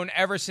have known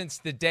ever since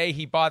the day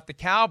he bought the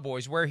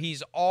Cowboys, where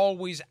he's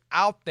always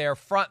out there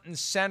front and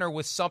center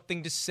with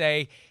something to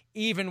say.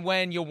 Even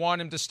when you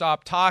want him to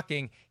stop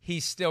talking, he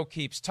still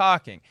keeps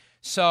talking.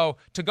 So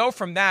to go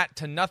from that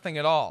to nothing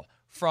at all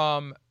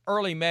from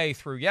early May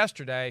through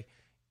yesterday,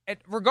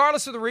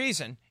 regardless of the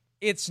reason,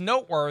 it's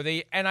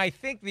noteworthy. And I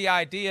think the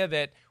idea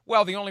that,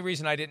 well, the only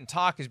reason I didn't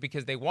talk is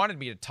because they wanted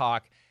me to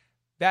talk,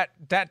 that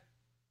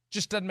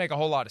just doesn't make a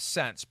whole lot of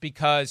sense,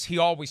 because he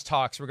always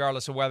talks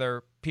regardless of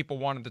whether people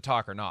want him to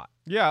talk or not.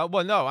 Yeah,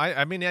 well, no,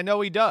 I mean, I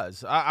know he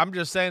does. I'm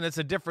just saying it's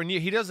a different year.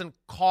 He doesn't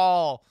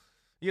call,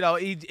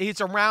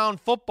 he's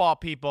around football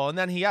people, and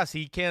then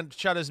he can't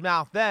shut his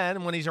mouth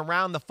then when he's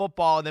around the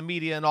football and the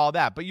media and all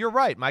that. But you're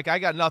right, Mike. I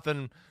got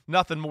nothing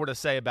more to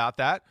say about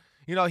that.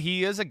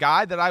 He is a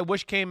guy that I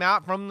wish came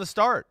out from the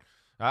start.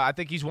 I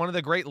think he's one of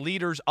the great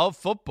leaders of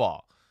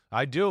football.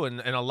 I do, in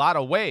a lot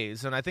of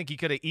ways, and I think he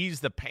could have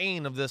eased the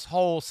pain of this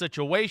whole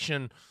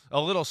situation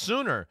a little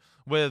sooner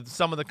with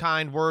some of the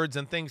kind words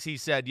and things he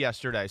said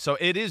yesterday. So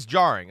it is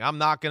jarring. I'm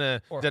not going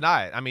to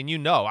deny it. I mean,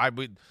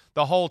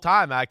 the whole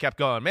time I kept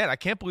going, man, I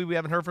can't believe we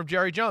haven't heard from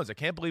Jerry Jones. I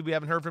can't believe we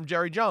haven't heard from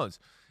Jerry Jones.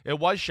 It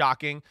was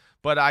shocking,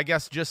 but I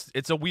guess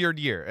it's a weird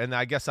year, and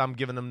I guess I'm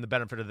giving him the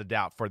benefit of the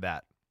doubt for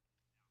that.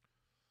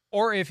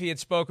 Or if he had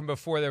spoken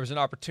before there was an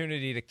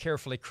opportunity to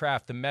carefully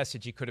craft the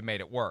message, he could have made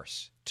it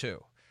worse,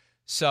 too.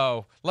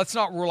 So let's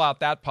not rule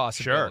out that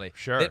possibility.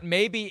 Sure. That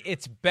maybe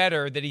it's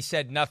better that he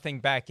said nothing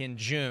back in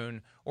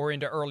June or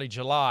into early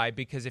July,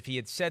 because if he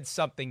had said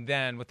something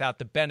then without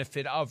the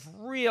benefit of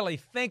really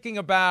thinking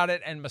about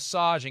it and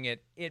massaging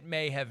it, it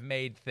may have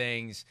made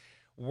things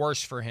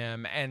worse for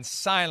him. And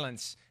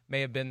silence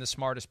may have been the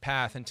smartest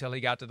path until he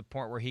got to the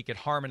point where he could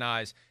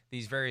harmonize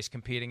these various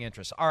competing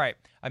interests. All right,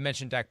 I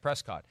mentioned Dak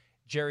Prescott.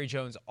 Jerry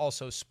Jones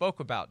also spoke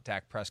about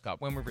Dak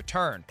Prescott. When we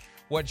return,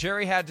 what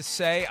Jerry had to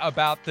say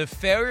about the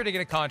failure to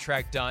get a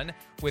contract done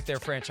with their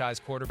franchise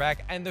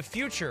quarterback and the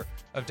future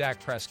of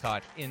Dak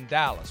Prescott in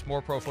Dallas. More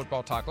Pro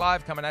Football Talk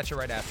Live coming at you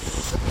right after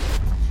this.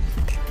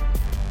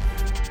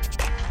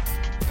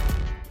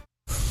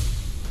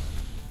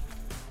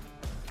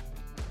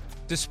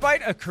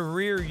 Despite a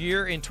career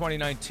year in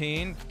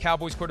 2019,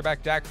 Cowboys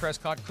quarterback Dak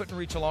Prescott couldn't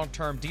reach a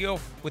long-term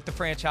deal with the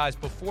franchise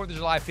before the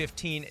July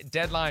 15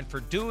 deadline for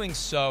doing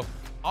so.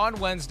 On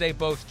Wednesday,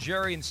 both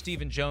Jerry and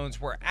Stephen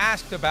Jones were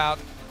asked about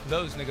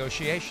those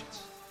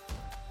negotiations.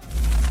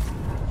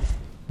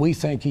 We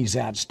think he's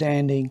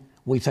outstanding.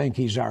 We think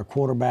he's our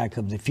quarterback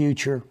of the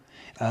future.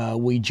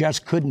 We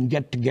just couldn't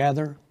get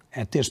together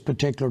at this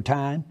particular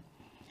time.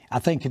 I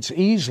think it's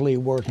easily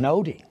worth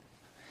noting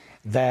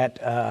that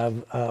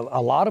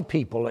a lot of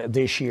people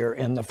this year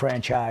in the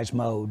franchise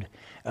mode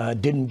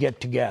didn't get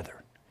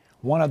together.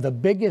 One of the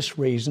biggest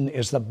reasons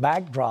is the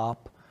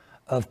backdrop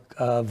of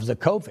the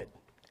COVID.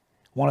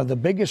 One of the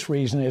biggest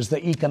reasons is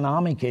the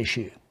economic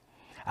issue.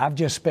 I've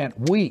just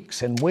spent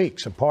weeks and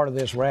weeks, a part of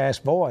this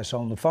Rask Voice,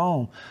 on the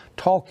phone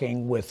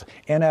talking with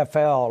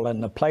NFL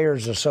and the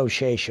Players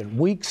Association,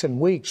 weeks and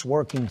weeks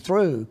working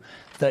through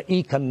the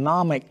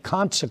economic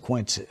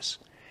consequences.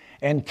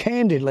 And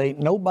candidly,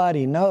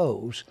 nobody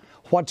knows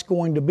what's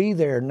going to be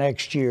there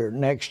next year,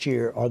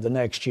 or the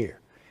next year.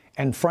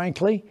 And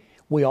frankly,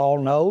 we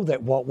all know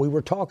that what we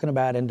were talking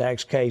about in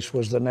Dak's case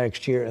was the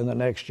next year and the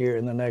next year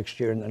and the next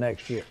year and the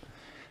next year.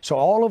 So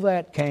all of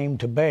that came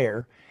to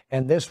bear,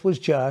 and this was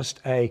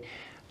just a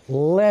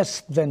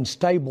less than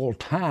stable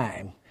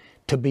time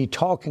to be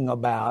talking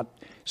about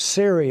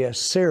serious,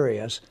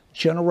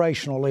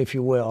 generational, if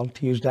you will,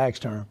 to use Dak's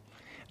term,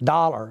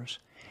 dollars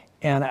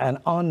in an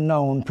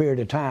unknown period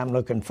of time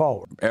looking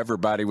forward.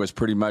 Everybody was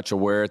pretty much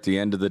aware at the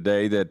end of the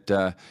day that,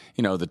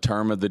 the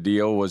term of the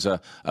deal was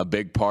a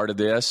big part of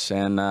this.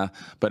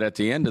 But at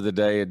the end of the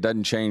day, it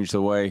doesn't change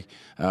the way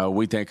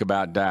we think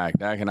about Dak.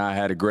 Dak and I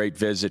had a great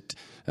visit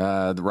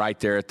right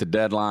there at the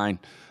deadline.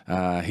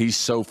 He's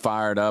so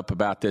fired up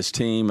about this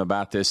team,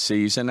 about this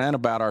season, and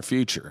about our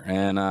future.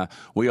 And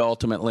we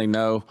ultimately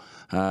know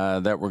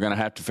that we're going to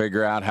have to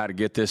figure out how to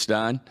get this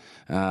done.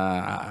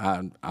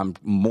 I'm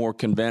more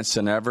convinced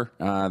than ever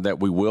that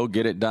we will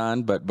get it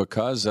done, but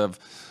because of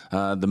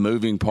the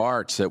moving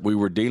parts that we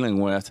were dealing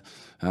with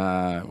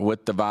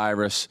the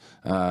virus,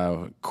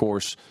 of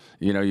course,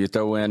 you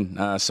throw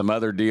in some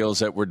other deals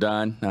that were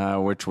done,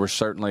 which were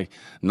certainly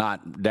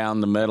not down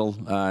the middle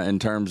in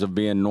terms of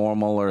being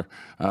normal or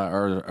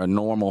a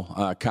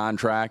normal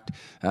contract.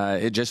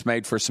 It just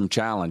made for some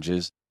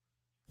challenges.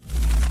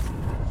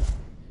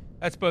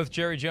 That's both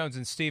Jerry Jones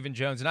and Stephen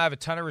Jones, and I have a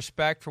ton of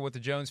respect for what the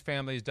Jones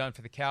family has done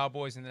for the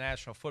Cowboys in the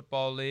National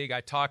Football League.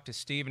 I talk to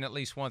Stephen at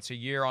least once a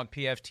year on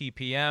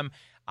PFTPM.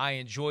 I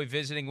enjoy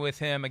visiting with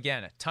him.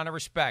 Again, a ton of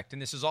respect,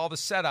 and this is all the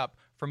setup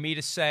for me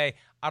to say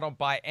I don't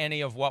buy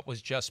any of what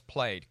was just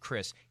played.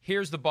 Chris,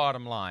 here's the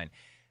bottom line.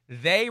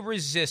 They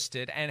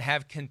resisted and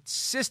have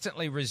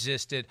consistently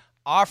resisted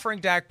offering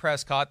Dak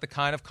Prescott the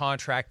kind of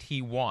contract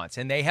he wants,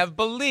 and they have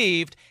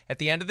believed at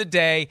the end of the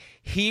day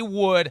he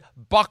would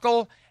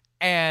buckle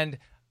and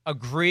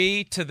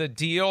agree to the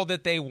deal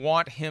that they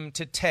want him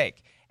to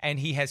take. And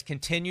he has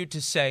continued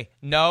to say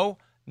no,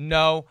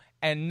 no,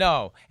 and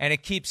no. And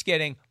it keeps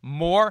getting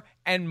more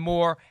and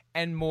more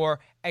and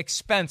more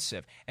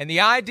expensive. And the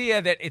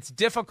idea that it's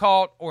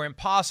difficult or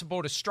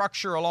impossible to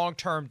structure a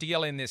long-term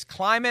deal in this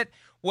climate,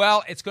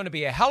 well, it's going to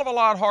be a hell of a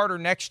lot harder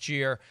next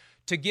year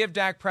to give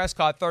Dak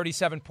Prescott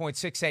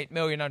 $37.68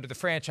 million under the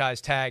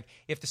franchise tag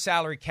if the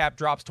salary cap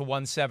drops to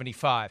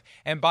 $175.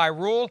 And by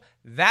rule,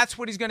 that's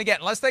what he's going to get.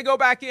 Unless they go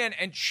back in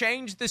and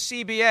change the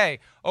CBA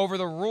over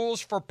the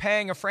rules for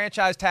paying a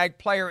franchise tag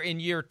player in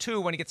year 2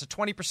 when he gets a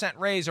 20%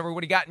 raise over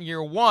what he got in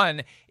year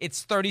 1,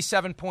 it's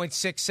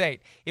 $37.68.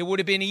 It would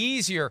have been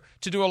easier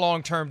to do a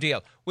long-term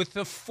deal with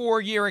the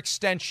 4-year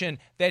extension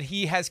that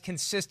he has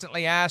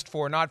consistently asked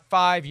for, not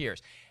 5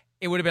 years.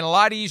 It would have been a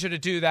lot easier to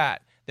do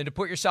that than to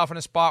put yourself in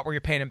a spot where you're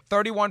paying him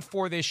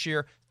 $31.4 this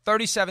year,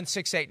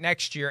 $37.68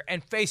 next year,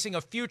 and facing a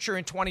future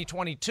in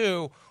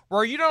 2022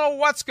 where you don't know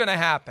what's going to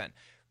happen.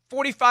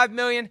 $45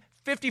 million,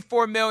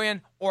 $54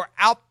 million, or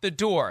out the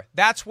door.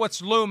 That's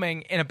what's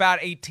looming in about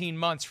 18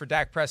 months for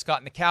Dak Prescott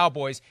and the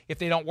Cowboys if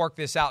they don't work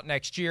this out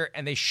next year,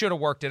 and they should have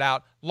worked it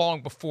out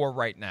long before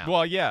right now.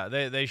 Well, yeah,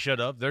 they should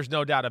have. There's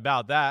no doubt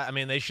about that. I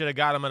mean, they should have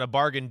got him in a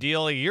bargain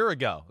deal a year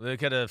ago. They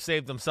could have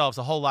saved themselves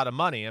a whole lot of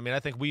money. I mean,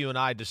 I think you and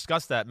I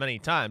discussed that many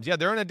times. Yeah,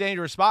 they're in a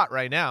dangerous spot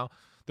right now.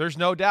 There's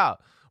no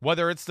doubt.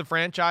 Whether it's the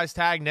franchise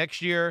tag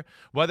next year,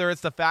 whether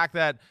it's the fact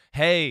that,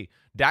 hey,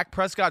 Dak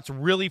Prescott's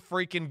really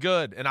freaking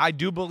good, and I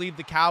do believe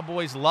the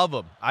Cowboys love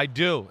him. I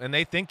do, and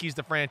they think he's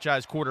the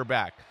franchise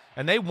quarterback,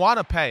 and they want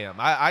to pay him.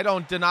 I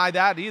don't deny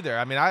that either.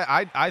 I mean,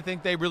 I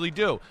think they really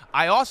do.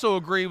 I also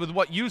agree with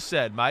what you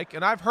said, Mike,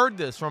 and I've heard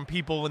this from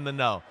people in the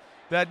know,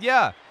 that,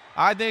 yeah,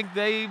 I think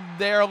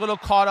they're a little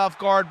caught off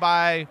guard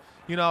by,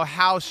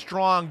 how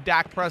strong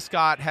Dak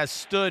Prescott has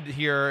stood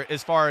here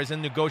as far as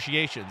in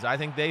negotiations. I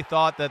think they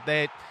thought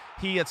that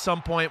he at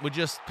some point would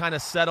just kind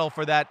of settle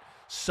for that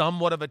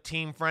somewhat of a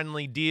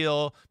team-friendly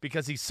deal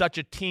because he's such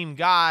a team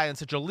guy and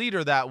such a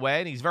leader that way,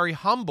 and he's very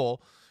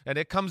humble, and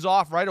it comes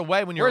off right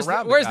away when you're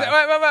around the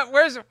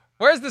guy.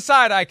 Where's the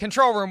side eye?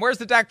 Control room. Where's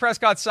the Dak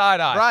Prescott side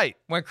eye? Right.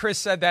 When Chris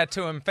said that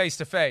to him face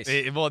to face.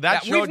 Well,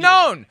 that showed we've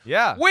known.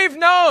 Yeah. We've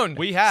known.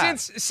 We have.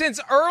 Since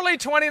early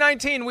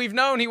 2019, we've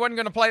known he wasn't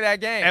going to play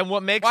that game. And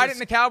why didn't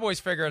the Cowboys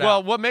figure it out?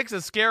 Well, what makes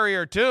it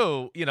scarier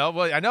too,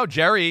 I know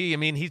Jerry,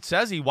 he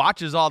says he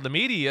watches all the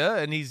media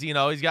and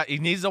he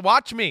needs to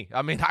watch me.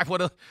 I mean,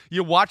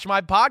 you watch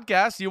my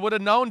podcast, you would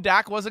have known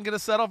Dak wasn't going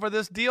to settle for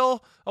this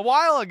deal a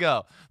while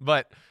ago.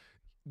 But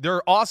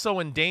they're also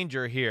in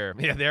danger here.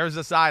 Yeah, there's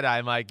a side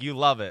eye, Mike. You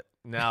love it.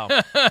 No.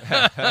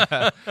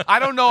 I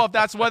don't know if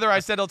that's whether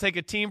I said he'll take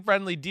a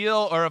team-friendly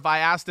deal or if I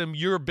asked him,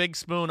 you're Big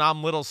Spoon,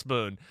 I'm Little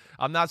Spoon.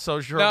 I'm not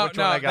so sure which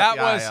one I got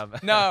the eye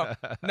of.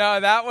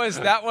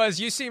 That was,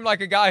 you seem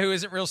like a guy who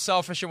isn't real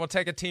selfish and will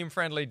take a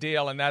team-friendly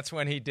deal, and that's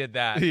when he did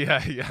that.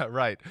 Yeah,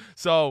 right.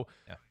 So,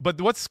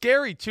 but what's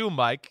scary too,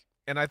 Mike,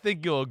 and I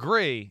think you'll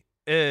agree,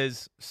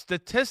 is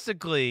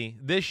statistically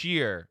this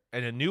year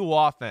in a new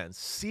offense,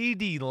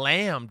 CeeDee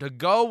Lamb to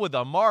go with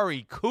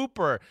Amari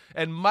Cooper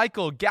and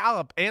Michael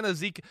Gallup and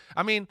Ezekiel.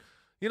 I mean,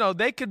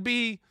 they could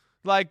be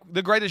like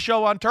the greatest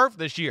show on turf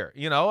this year.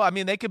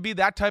 They could be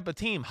that type of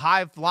team.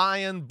 High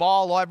flying,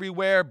 ball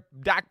everywhere.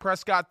 Dak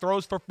Prescott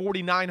throws for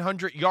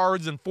 4,900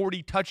 yards and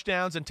 40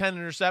 touchdowns and 10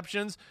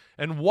 interceptions.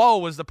 And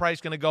whoa, is the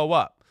price going to go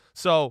up?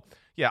 So,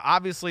 yeah,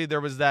 obviously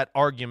there was that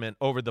argument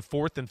over the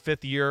 4th and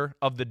 5th year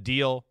of the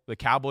deal. The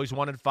Cowboys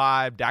wanted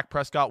 5. Dak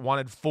Prescott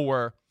wanted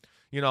 4.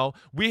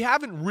 We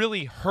haven't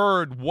really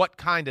heard what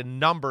kind of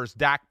numbers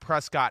Dak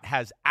Prescott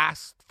has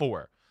asked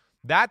for.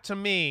 That, to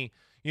me,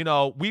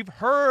 we've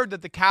heard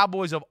that the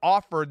Cowboys have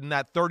offered in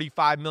that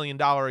 $35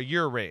 million a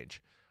year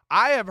range.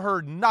 I have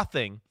heard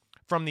nothing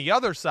from the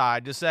other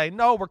side to say,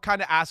 no, we're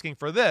kind of asking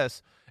for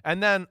this.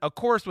 And then, of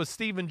course, with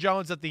Stephen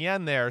Jones at the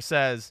end there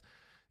says,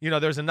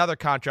 there's another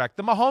contract,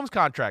 the Mahomes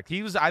contract.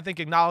 He was, I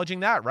think, acknowledging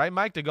that, right,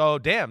 Mike, to go,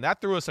 damn,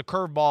 that threw us a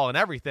curveball and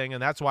everything,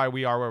 and that's why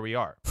we are where we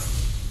are.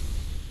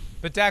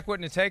 But Dak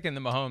wouldn't have taken the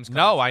Mahomes contract.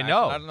 No, I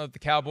know. I don't know if the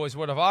Cowboys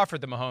would have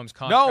offered the Mahomes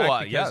contract.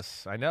 No,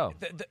 yes, I know.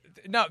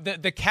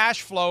 The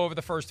cash flow over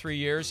the first 3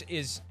 years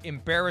is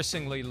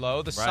embarrassingly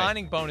low. The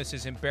signing bonus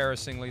is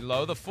embarrassingly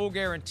low. The full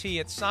guarantee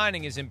at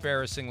signing is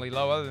embarrassingly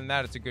low. Other than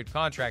that, it's a good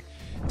contract.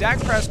 Dak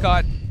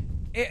Prescott,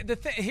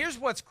 here's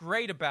what's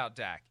great about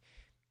Dak.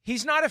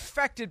 He's not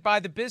affected by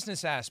the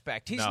business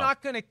aspect. He's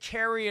not going to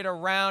carry it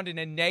around in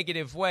a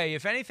negative way.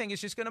 If anything,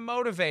 it's just going to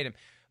motivate him.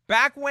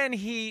 Back when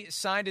he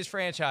signed his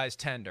franchise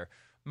tender,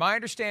 my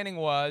understanding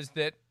was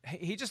that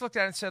he just looked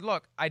at it and said,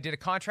 look, I did a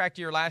contract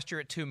year last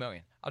year at $2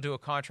 million. I'll do a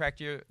contract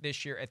year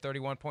this year at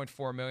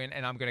 $31.4 million,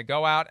 and I'm going to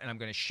go out and I'm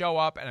going to show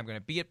up and I'm going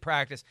to be at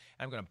practice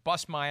and I'm going to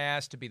bust my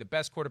ass to be the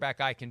best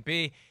quarterback I can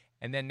be.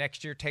 And then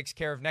next year takes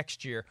care of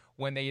next year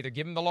when they either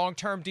give him the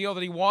long-term deal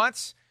that he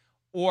wants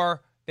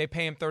or they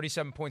pay him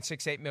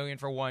 $37.68 million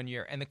for 1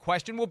 year. And the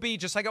question will be,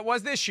 just like it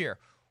was this year,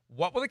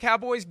 what will the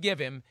Cowboys give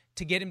him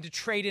to get him to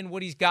trade in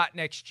what he's got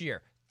next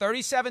year?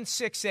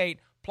 $37.68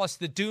 plus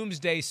the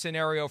doomsday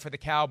scenario for the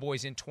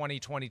Cowboys in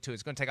 2022.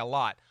 It's going to take a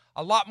lot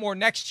more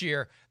next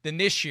year than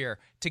this year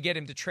to get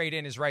him to trade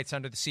in his rights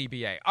under the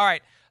CBA. All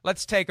right,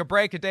 let's take a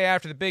break. A day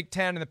after the Big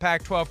Ten and the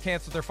Pac-12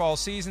 canceled their fall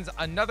seasons,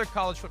 another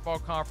college football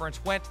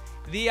conference went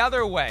the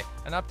other way.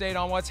 An update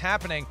on what's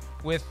happening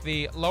with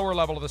the lower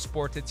level of the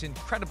sport that's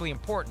incredibly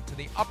important to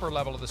the upper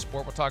level of the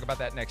sport. We'll talk about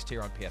that next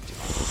here on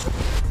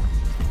PFT.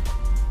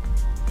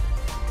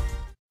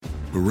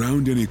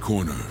 Around any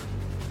corner,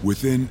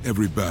 within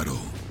every battle,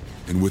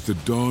 and with the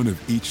dawn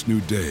of each new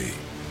day,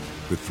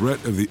 the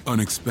threat of the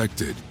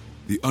unexpected,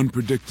 the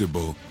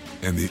unpredictable,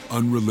 and the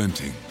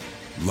unrelenting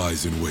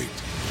lies in wait.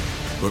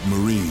 But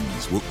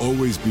Marines will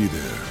always be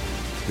there.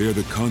 They are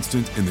the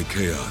constant in the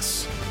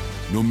chaos.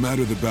 No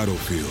matter the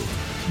battlefield,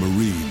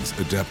 Marines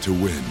adapt to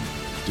win,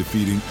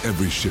 defeating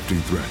every shifting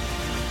threat,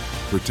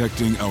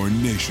 protecting our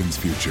nation's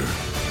future.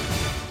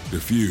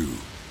 The few,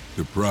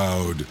 the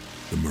proud,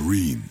 the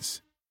Marines.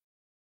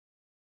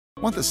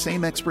 Want the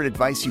same expert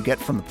advice you get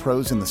from the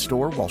pros in the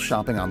store while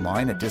shopping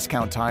online at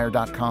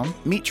DiscountTire.com?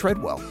 Meet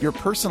Treadwell, your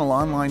personal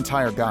online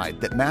tire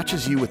guide that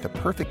matches you with the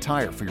perfect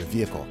tire for your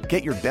vehicle.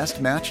 Get your best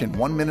match in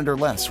 1 minute or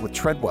less with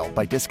Treadwell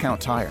by Discount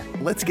Tire.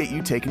 Let's get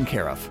you taken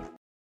care of.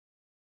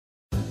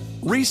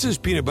 Reese's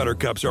Peanut Butter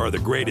Cups are the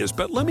greatest,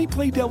 but let me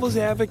play devil's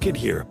advocate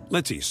here.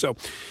 Let's see. So,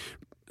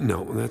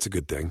 no, that's a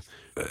good thing.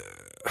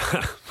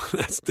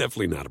 That's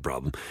definitely not a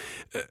problem.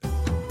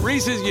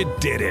 Reese's, you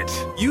did it.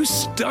 You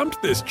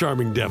stumped this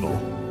charming devil.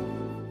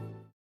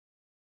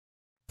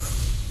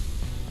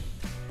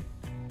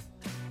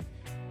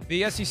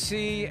 The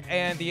SEC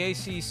and the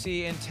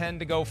ACC intend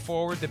to go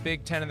forward. The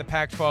Big Ten and the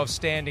Pac-12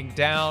 standing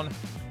down.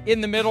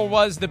 In the middle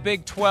was the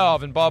Big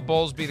 12, and Bob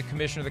Bowlesby, the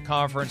commissioner of the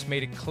conference,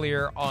 made it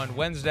clear on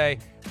Wednesday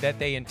that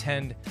they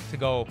intend to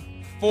go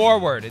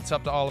forward. It's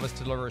up to all of us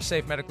to deliver a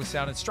safe, medically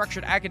sound, and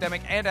structured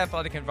academic and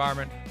athletic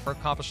environment for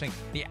accomplishing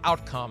the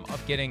outcome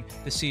of getting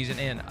the season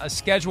in. A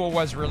schedule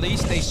was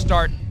released. They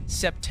start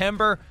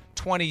September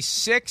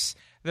 26th.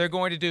 They're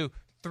going to do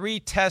 3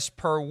 tests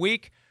per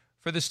week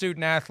for the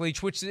student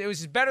athletes, which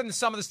is better than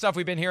some of the stuff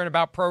we've been hearing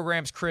about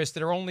programs, Chris,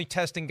 that are only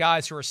testing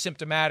guys who are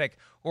symptomatic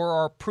or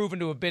are proven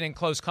to have been in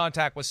close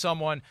contact with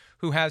someone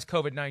who has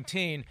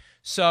COVID-19.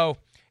 So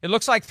it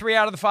looks like 3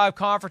 out of the 5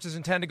 conferences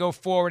intend to go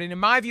forward. And in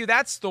my view,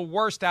 that's the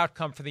worst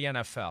outcome for the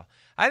NFL.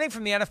 I think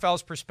from the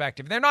NFL's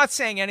perspective, they're not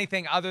saying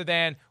anything other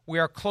than we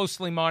are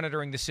closely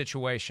monitoring the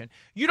situation.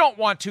 You don't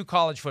want 2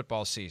 college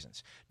football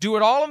seasons. Do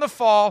it all in the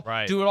fall.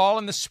 Right. Do it all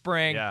in the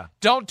spring. Yeah.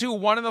 Don't do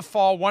one in the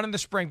fall, one in the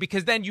spring,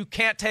 because then you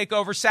can't take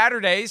over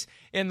Saturdays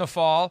in the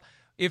fall.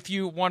 if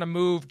you want to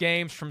move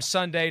games from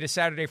Sunday to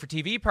Saturday for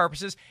TV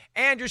purposes,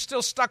 and you're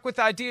still stuck with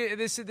the idea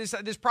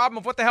this problem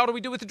of what the hell do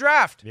we do with the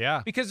draft?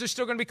 Yeah. Because there's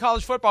still going to be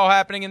college football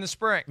happening in the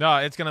spring. No,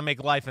 it's going to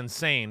make life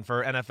insane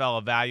for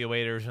NFL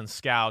evaluators and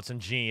scouts and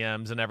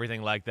GMs and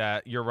everything like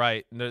that. You're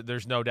right.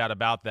 There's no doubt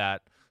about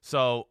that.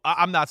 So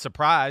I'm not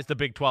surprised the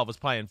Big 12 is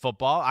playing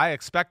football. I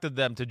expected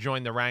them to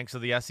join the ranks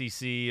of the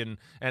SEC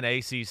and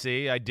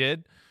ACC. I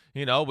did.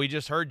 You know, we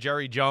just heard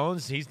Jerry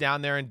Jones. He's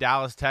down there in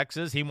Dallas,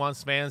 Texas. He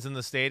wants fans in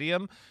the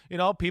stadium. You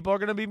know, people are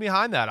going to be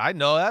behind that. I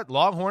know that.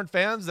 Longhorn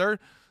fans, they're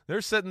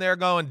sitting there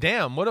going,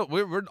 damn,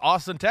 we're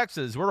Austin,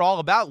 Texas. We're all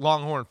about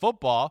Longhorn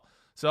football.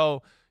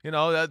 So, you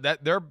know,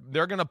 that they're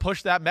going to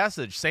push that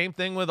message. Same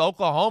thing with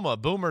Oklahoma,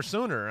 Boomer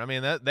Sooner. I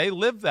mean, they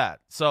live that.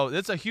 So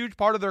it's a huge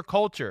part of their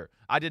culture.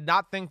 I did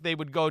not think they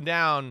would go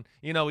down,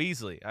 you know,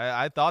 easily.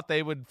 I thought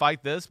they would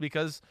fight this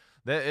because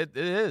it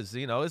is,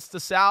 you know, it's the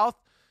South.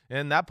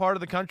 And that part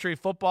of the country,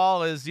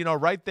 football is, you know,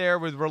 right there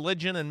with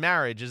religion and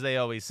marriage, as they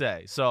always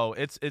say. So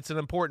it's an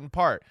important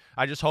part.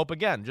 I just hope,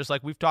 again, just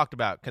like we've talked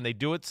about, can they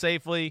do it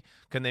safely?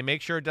 Can they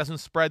make sure it doesn't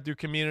spread through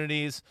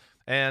communities?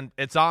 And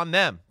it's on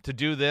them to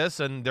do this,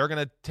 and they're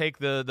going to take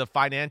the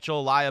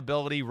financial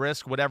liability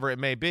risk, whatever it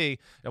may be,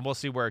 and we'll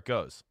see where it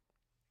goes.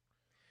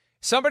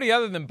 Somebody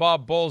other than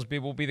Bob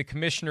Bowlesby will be the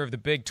commissioner of the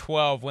Big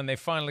 12 when they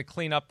finally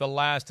clean up the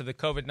last of the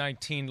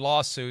COVID-19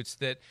 lawsuits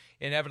that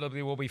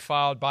inevitably will be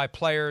filed by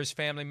players,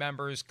 family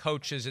members,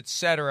 coaches,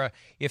 etc.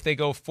 if they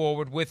go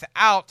forward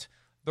without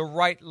the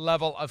right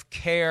level of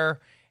care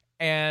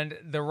and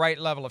the right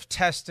level of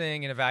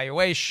testing and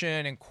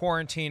evaluation and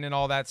quarantine and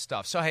all that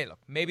stuff. So, hey, look,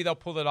 maybe they'll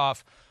pull it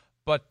off.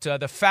 But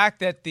the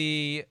fact that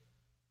the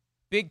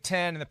Big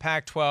Ten and the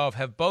Pac-12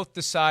 have both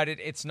decided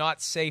it's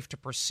not safe to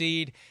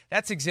proceed.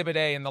 That's Exhibit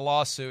A in the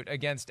lawsuit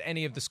against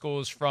any of the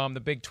schools from the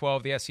Big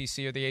 12, the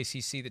SEC, or the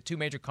ACC. The two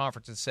major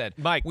conferences said,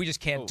 Mike, we just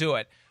can't do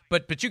it.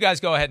 But you guys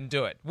go ahead and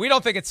do it. We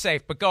don't think it's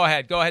safe, but go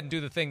ahead. Go ahead and do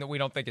the thing that we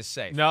don't think is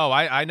safe. No,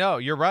 I know.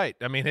 You're right.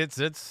 I mean,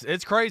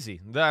 it's crazy.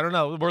 I don't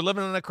know. We're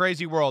living in a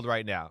crazy world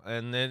right now.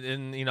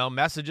 And you know,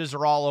 messages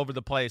are all over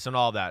the place and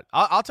all that.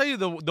 I'll tell you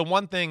the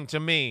one thing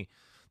to me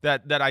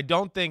that I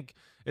don't think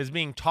is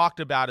being talked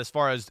about as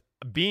far as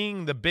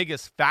being the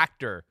biggest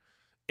factor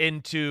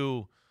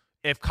into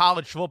if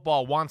college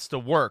football wants to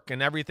work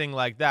and everything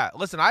like that.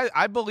 Listen,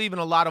 I believe in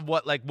a lot of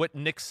what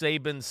Nick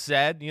Saban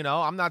said. You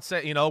know, I'm not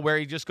saying, you know, where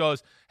he just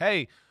goes,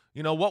 hey,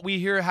 you know, what we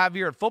have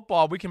here at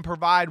football, we can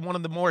provide one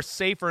of the more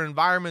safer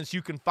environments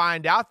you can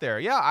find out there.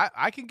 Yeah,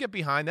 I can get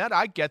behind that.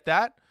 I get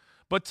that.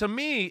 But to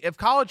me, if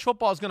college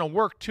football is going to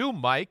work too,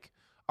 Mike,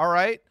 all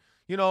right,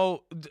 you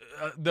know,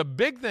 the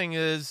big thing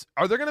is,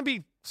 are there going to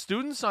be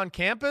students on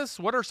campus?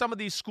 What are some of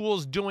these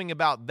schools doing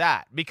about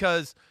that?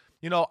 Because,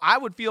 you know, I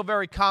would feel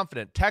very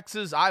confident.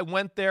 Texas, I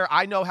went there.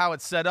 I know how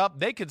it's set up.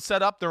 They could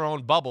set up their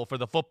own bubble for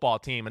the football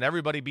team and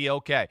everybody be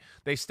okay.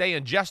 They stay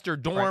in Jester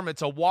Dorm. Right.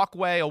 It's a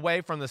walkway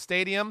away from the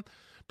stadium.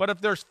 But if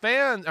there's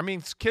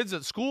kids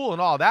at school and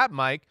all that,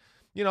 Mike,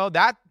 you know,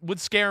 that would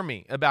scare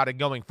me about it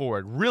going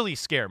forward. Really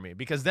scare me,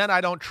 because then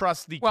I don't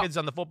trust the kids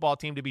on the football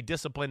team to be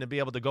disciplined and be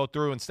able to go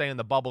through and stay in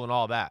the bubble and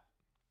all that.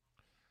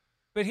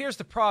 But here's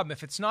the problem.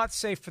 If it's not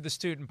safe for the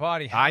student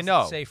body, how is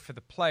it safe for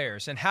the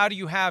players? And how do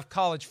you have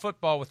college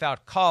football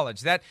without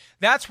college?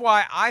 That's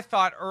why I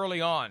thought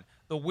early on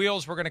the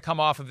wheels were going to come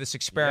off of this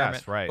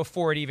experiment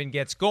before it even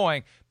gets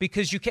going.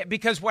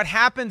 Because what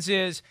happens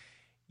is,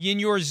 in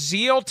your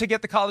zeal to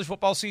get the college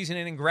football season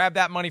in and grab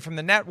that money from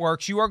the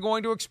networks, you are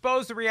going to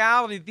expose the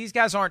reality that these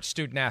guys aren't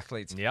student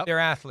athletes. Yep. They're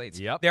athletes.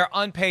 Yep. They're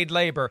unpaid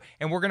labor.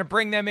 And we're going to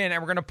bring them in and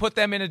we're going to put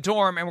them in a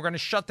dorm and we're going to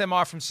shut them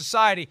off from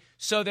society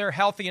so they're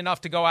healthy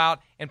enough to go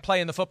out and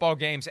play in the football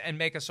games and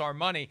make us our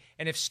money.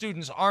 And if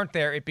students aren't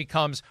there, it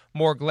becomes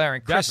more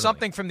glaring. Chris,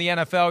 something from the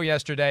NFL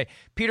yesterday.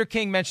 Peter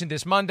King mentioned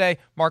this Monday.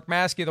 Mark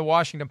Maskey of the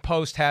Washington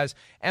Post has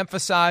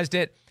emphasized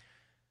it.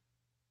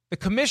 The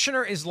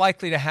commissioner is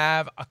likely to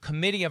have a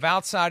committee of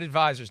outside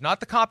advisors, not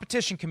the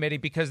competition committee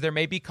because there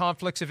may be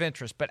conflicts of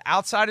interest, but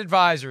outside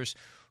advisors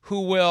who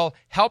will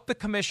help the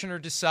commissioner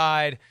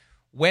decide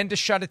when to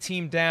shut a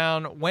team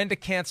down, when to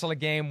cancel a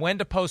game, when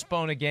to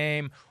postpone a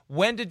game,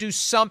 when to do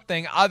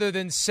something other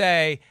than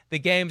say the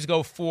games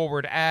go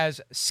forward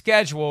as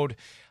scheduled.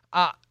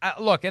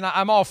 Look, and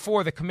I'm all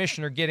for the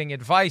commissioner getting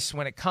advice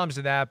when it comes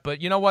to that,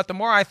 but you know what? The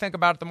more I think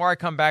about it, the more I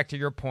come back to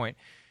your point.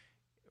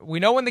 We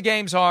know when the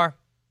games are.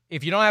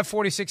 If you don't have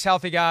 46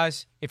 healthy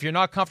guys, if you're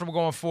not comfortable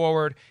going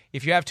forward,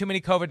 if you have too many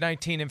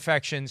COVID-19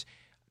 infections,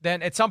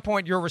 then at some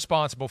point you're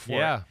responsible for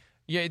it.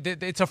 Yeah,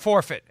 it's a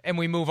forfeit, and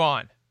we move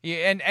on.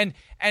 And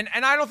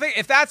I don't think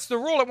if that's the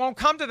rule, it won't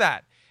come to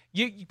that.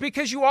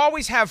 Because you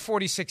always have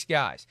 46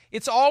 guys.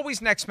 It's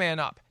always next man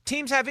up.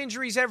 Teams have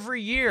injuries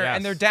every year,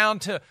 and they're down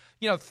to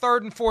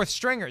third and fourth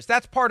stringers.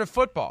 That's part of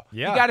football.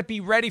 Yeah. You got to be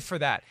ready for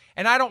that.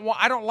 And I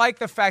don't like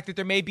the fact that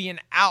there may be an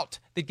out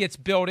that gets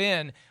built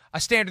in. A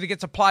standard that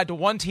gets applied to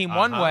one team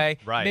one way,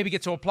 maybe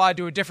gets applied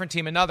to a different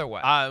team another way.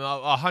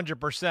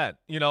 100%.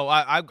 You know,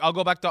 I'll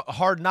go back to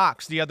Hard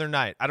Knocks the other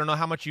night. I don't know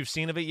how much you've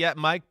seen of it yet,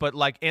 Mike, but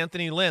like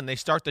Anthony Lynn, they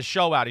start the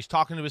show out. He's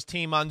talking to his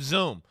team on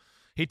Zoom.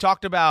 He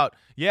talked about,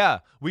 yeah,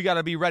 we got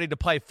to be ready to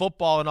play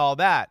football and all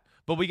that,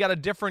 but we got a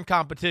different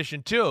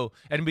competition too,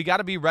 and we got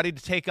to be ready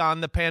to take on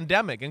the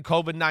pandemic and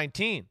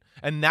COVID-19.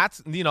 And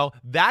that's,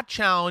 that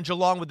challenge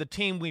along with the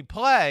team we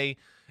play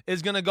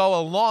is going to go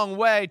a long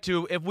way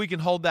to if we can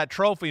hold that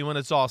trophy when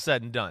it's all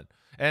said and done.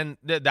 And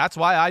that's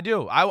why I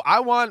do. I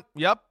want,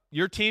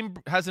 your team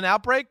has an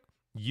outbreak,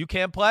 you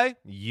can't play,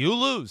 you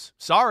lose.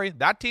 Sorry,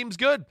 that team's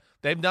good.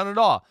 They've done it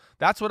all.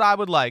 That's what I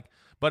would like.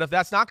 But if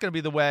that's not going to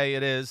be the way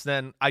it is,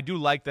 then I do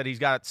like that he's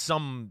got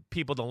some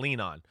people to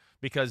lean on,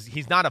 because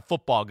he's not a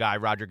football guy,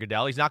 Roger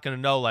Goodell. He's not going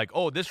to know like,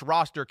 oh, this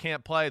roster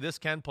can't play, this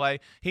can play.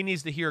 He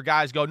needs to hear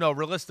guys go, no,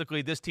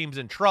 realistically, this team's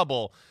in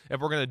trouble if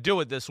we're going to do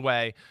it this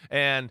way.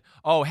 And,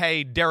 oh,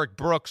 hey, Derek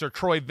Brooks or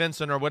Troy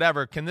Vincent or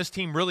whatever, can this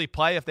team really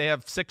play if they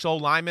have 6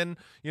 linemen,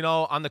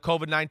 on the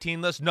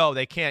COVID-19 list? No,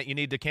 they can't. You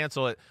need to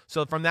cancel it.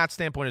 So from that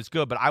standpoint, it's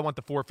good. But I want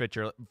the forfeit,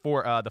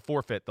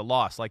 the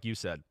loss, like you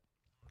said.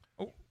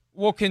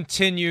 We'll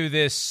continue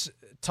this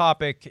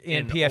topic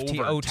in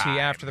PFT OT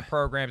after the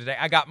program today.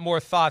 I got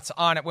more thoughts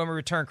on it when we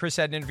return. Chris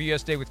had an interview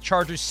yesterday with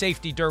Chargers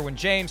safety Derwin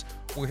James.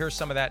 We'll hear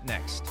some of that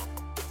next.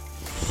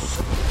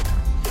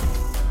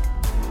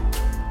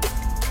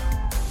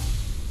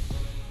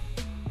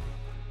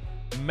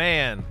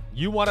 Man,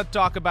 you want to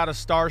talk about a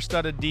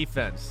star-studded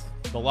defense.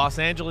 The Los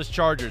Angeles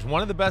Chargers,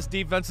 one of the best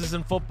defenses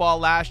in football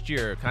last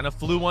year, kind of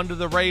flew under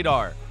the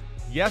radar.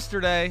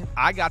 Yesterday,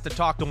 I got to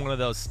talk to one of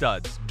those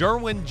studs,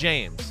 Derwin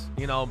James.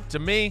 To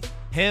me,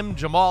 him,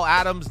 Jamal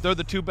Adams, they're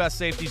the 2 best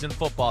safeties in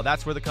football.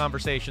 That's where the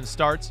conversation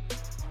starts.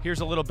 Here's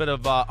a little bit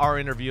of our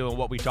interview and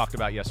what we talked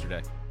about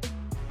yesterday.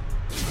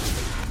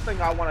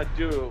 Thing I want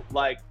to do,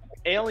 like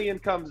alien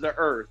comes to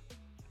Earth,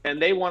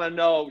 and they want to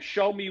know,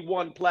 show me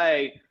one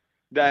play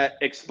that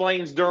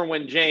explains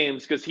Derwin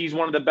James because he's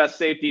one of the best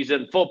safeties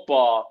in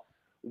football.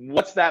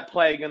 What's that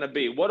play going to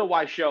be? What do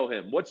I show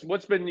him?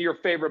 What's been your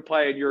favorite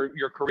play in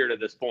your career to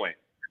this point?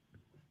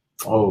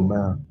 Oh,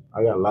 man,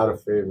 I got a lot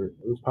of favorites.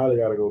 We probably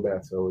got to go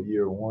back to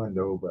year 1,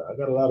 though, but I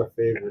got a lot of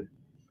favorites.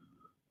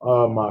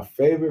 My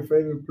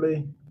favorite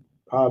play,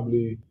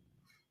 probably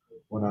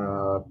when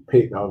I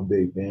picked off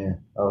Big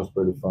Ben. That was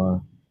pretty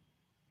fun.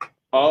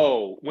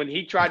 Oh, when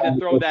he tried to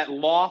throw that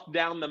loft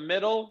down the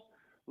middle?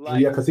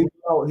 Yeah, because he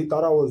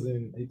thought I was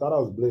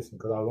blitzing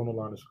because I was on the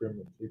line of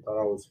scrimmage. He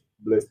thought I was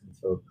blitzing.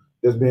 So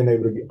just being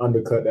able to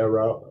undercut that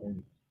route.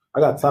 And I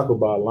got tackled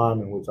by a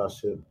lineman,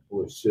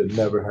 which should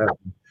never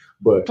happen.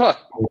 But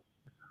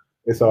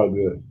it's all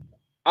good.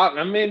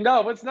 I mean,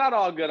 no, it's not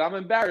all good. I'm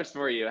embarrassed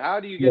for you.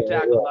 How do you get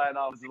tackled by an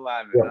offensive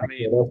lineman?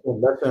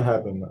 That can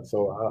happen.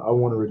 So I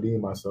want to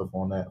redeem myself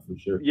on that for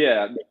sure.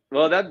 Yeah,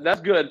 well, that's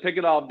good.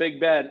 Picking off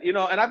Big Ben. And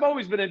I've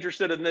always been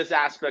interested in this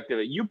aspect of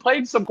it. You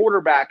played some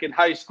quarterback in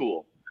high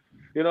school.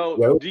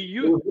 Do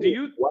you?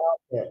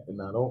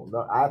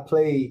 I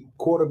played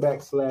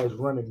quarterback /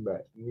 running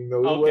back.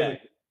 It wasn't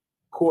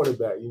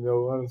quarterback. You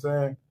know what I'm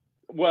saying?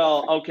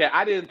 Well, okay,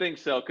 I didn't think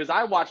so because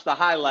I watched the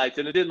highlights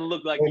and it didn't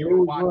look like you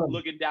were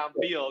looking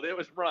downfield. It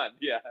was run,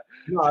 yeah.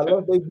 No,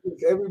 unless they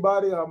beat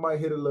everybody, I might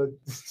hit a little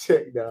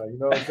check down. You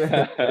know what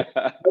I'm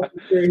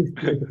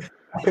saying?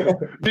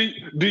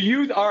 Do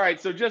you? All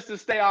right. So just to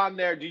stay on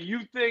there, do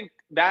you think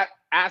that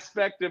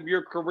aspect of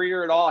your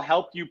career at all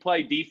helped you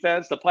play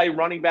defense, to play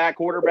running back,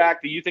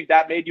 quarterback? Do you think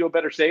that made you a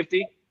better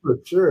safety? For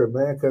sure,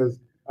 man. Because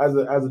as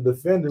a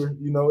defender,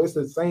 it's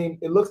the same.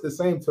 It looks the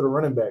same to the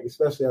running back,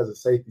 especially as a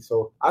safety.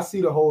 So I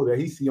see the hole that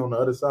he see on the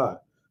other side.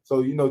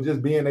 So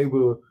just being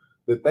able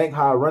to think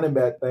how a running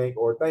back think,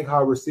 or think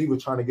how a receiver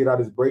trying to get out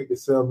his break to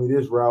sell me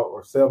this route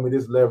or sell me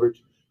this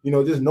leverage.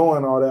 Just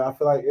knowing all that, I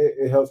feel like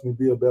it helps me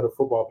be a better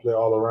football player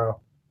all around.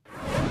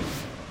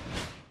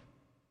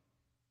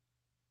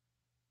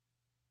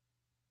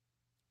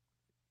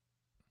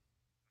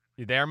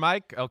 You there,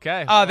 Mike?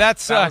 Okay.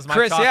 That's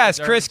Chris. Yes,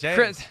 Chris.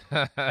 Chris.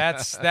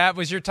 That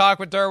was your talk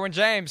with Derwin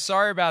James.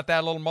 Sorry about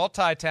that. A little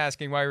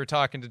multitasking while you were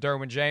talking to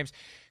Derwin James.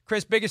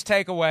 Chris, biggest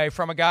takeaway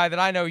from a guy that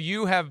I know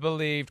you have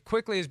believed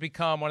quickly has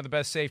become one of the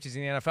best safeties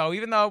in the NFL,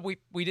 even though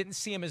we didn't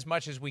see him as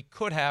much as we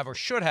could have or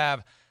should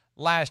have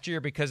last year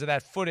because of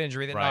that foot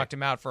injury that knocked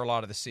him out for a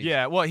lot of the season.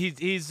 Yeah, well,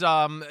 he's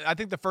I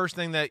think the first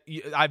thing that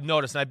I've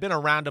noticed, and I've been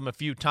around him a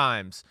few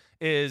times,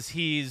 is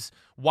he's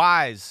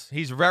wise.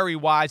 He's very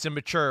wise and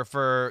mature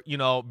for,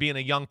 being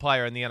a young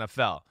player in the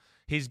NFL.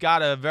 He's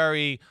got a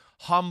very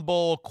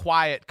humble,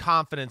 quiet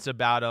confidence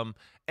about him,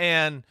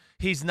 and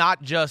he's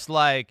not just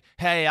like,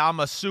 hey, I'm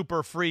a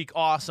super freak,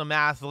 awesome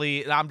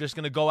athlete, and I'm just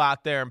going to go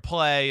out there and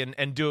play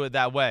and do it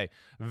that way.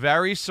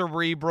 Very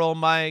cerebral,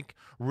 Mike.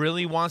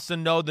 Really wants to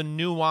know the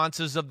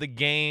nuances of the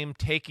game,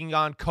 taking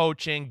on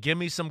coaching, give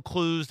me some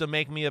clues to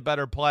make me a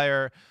better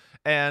player.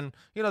 And,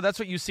 that's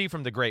what you see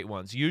from the great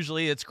ones.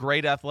 Usually it's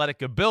great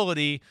athletic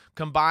ability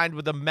combined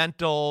with a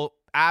mental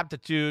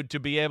aptitude to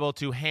be able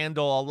to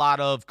handle a lot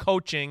of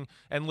coaching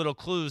and little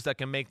clues that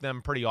can make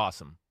them pretty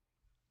awesome.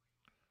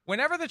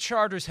 Whenever the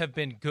Chargers have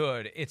been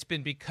good, it's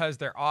been because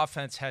their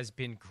offense has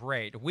been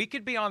great. We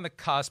could be on the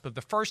cusp of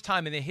the first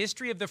time in the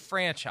history of the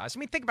franchise. I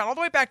mean, think about it, all the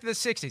way back to the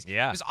 60s.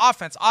 Yeah. It was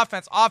offense,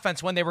 offense,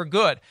 offense when they were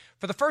good.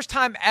 For the first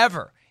time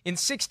ever in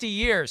 60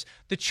 years,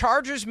 the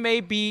Chargers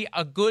may be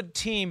a good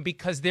team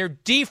because their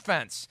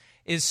defense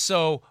is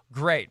so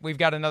great. We've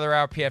got another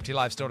hour PFT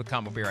Live still to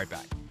come. We'll be right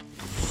back.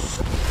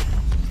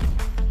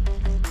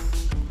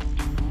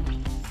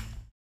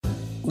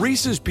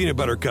 Reese's peanut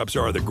butter cups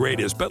are the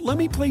greatest, but let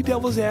me play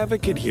devil's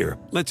advocate here.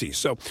 Let's see.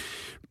 So,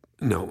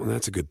 no,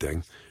 that's a good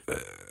thing.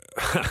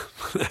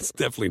 That's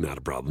definitely not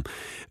a problem.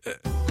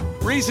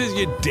 Reese's,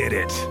 you did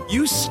it.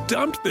 You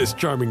stumped this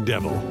charming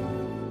devil.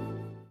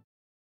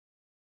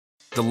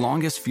 The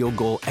longest field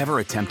goal ever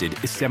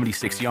attempted is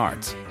 76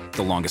 yards.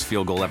 The longest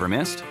field goal ever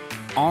missed?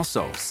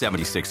 Also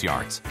 76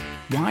 yards.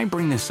 Why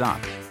bring this up?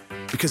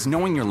 Because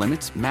knowing your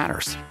limits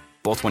matters,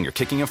 both when you're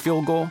kicking a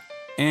field goal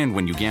and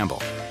when you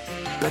gamble.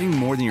 Betting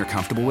more than you're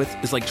comfortable with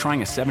is like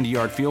trying a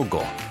 70-yard field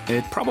goal.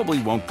 It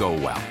probably won't go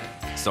well.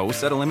 So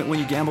set a limit when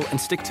you gamble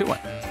and stick to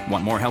it.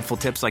 Want more helpful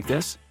tips like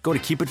this? Go to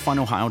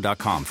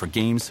keepitfunohio.com for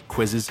games,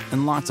 quizzes,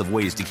 and lots of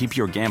ways to keep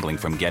your gambling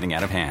from getting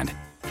out of hand.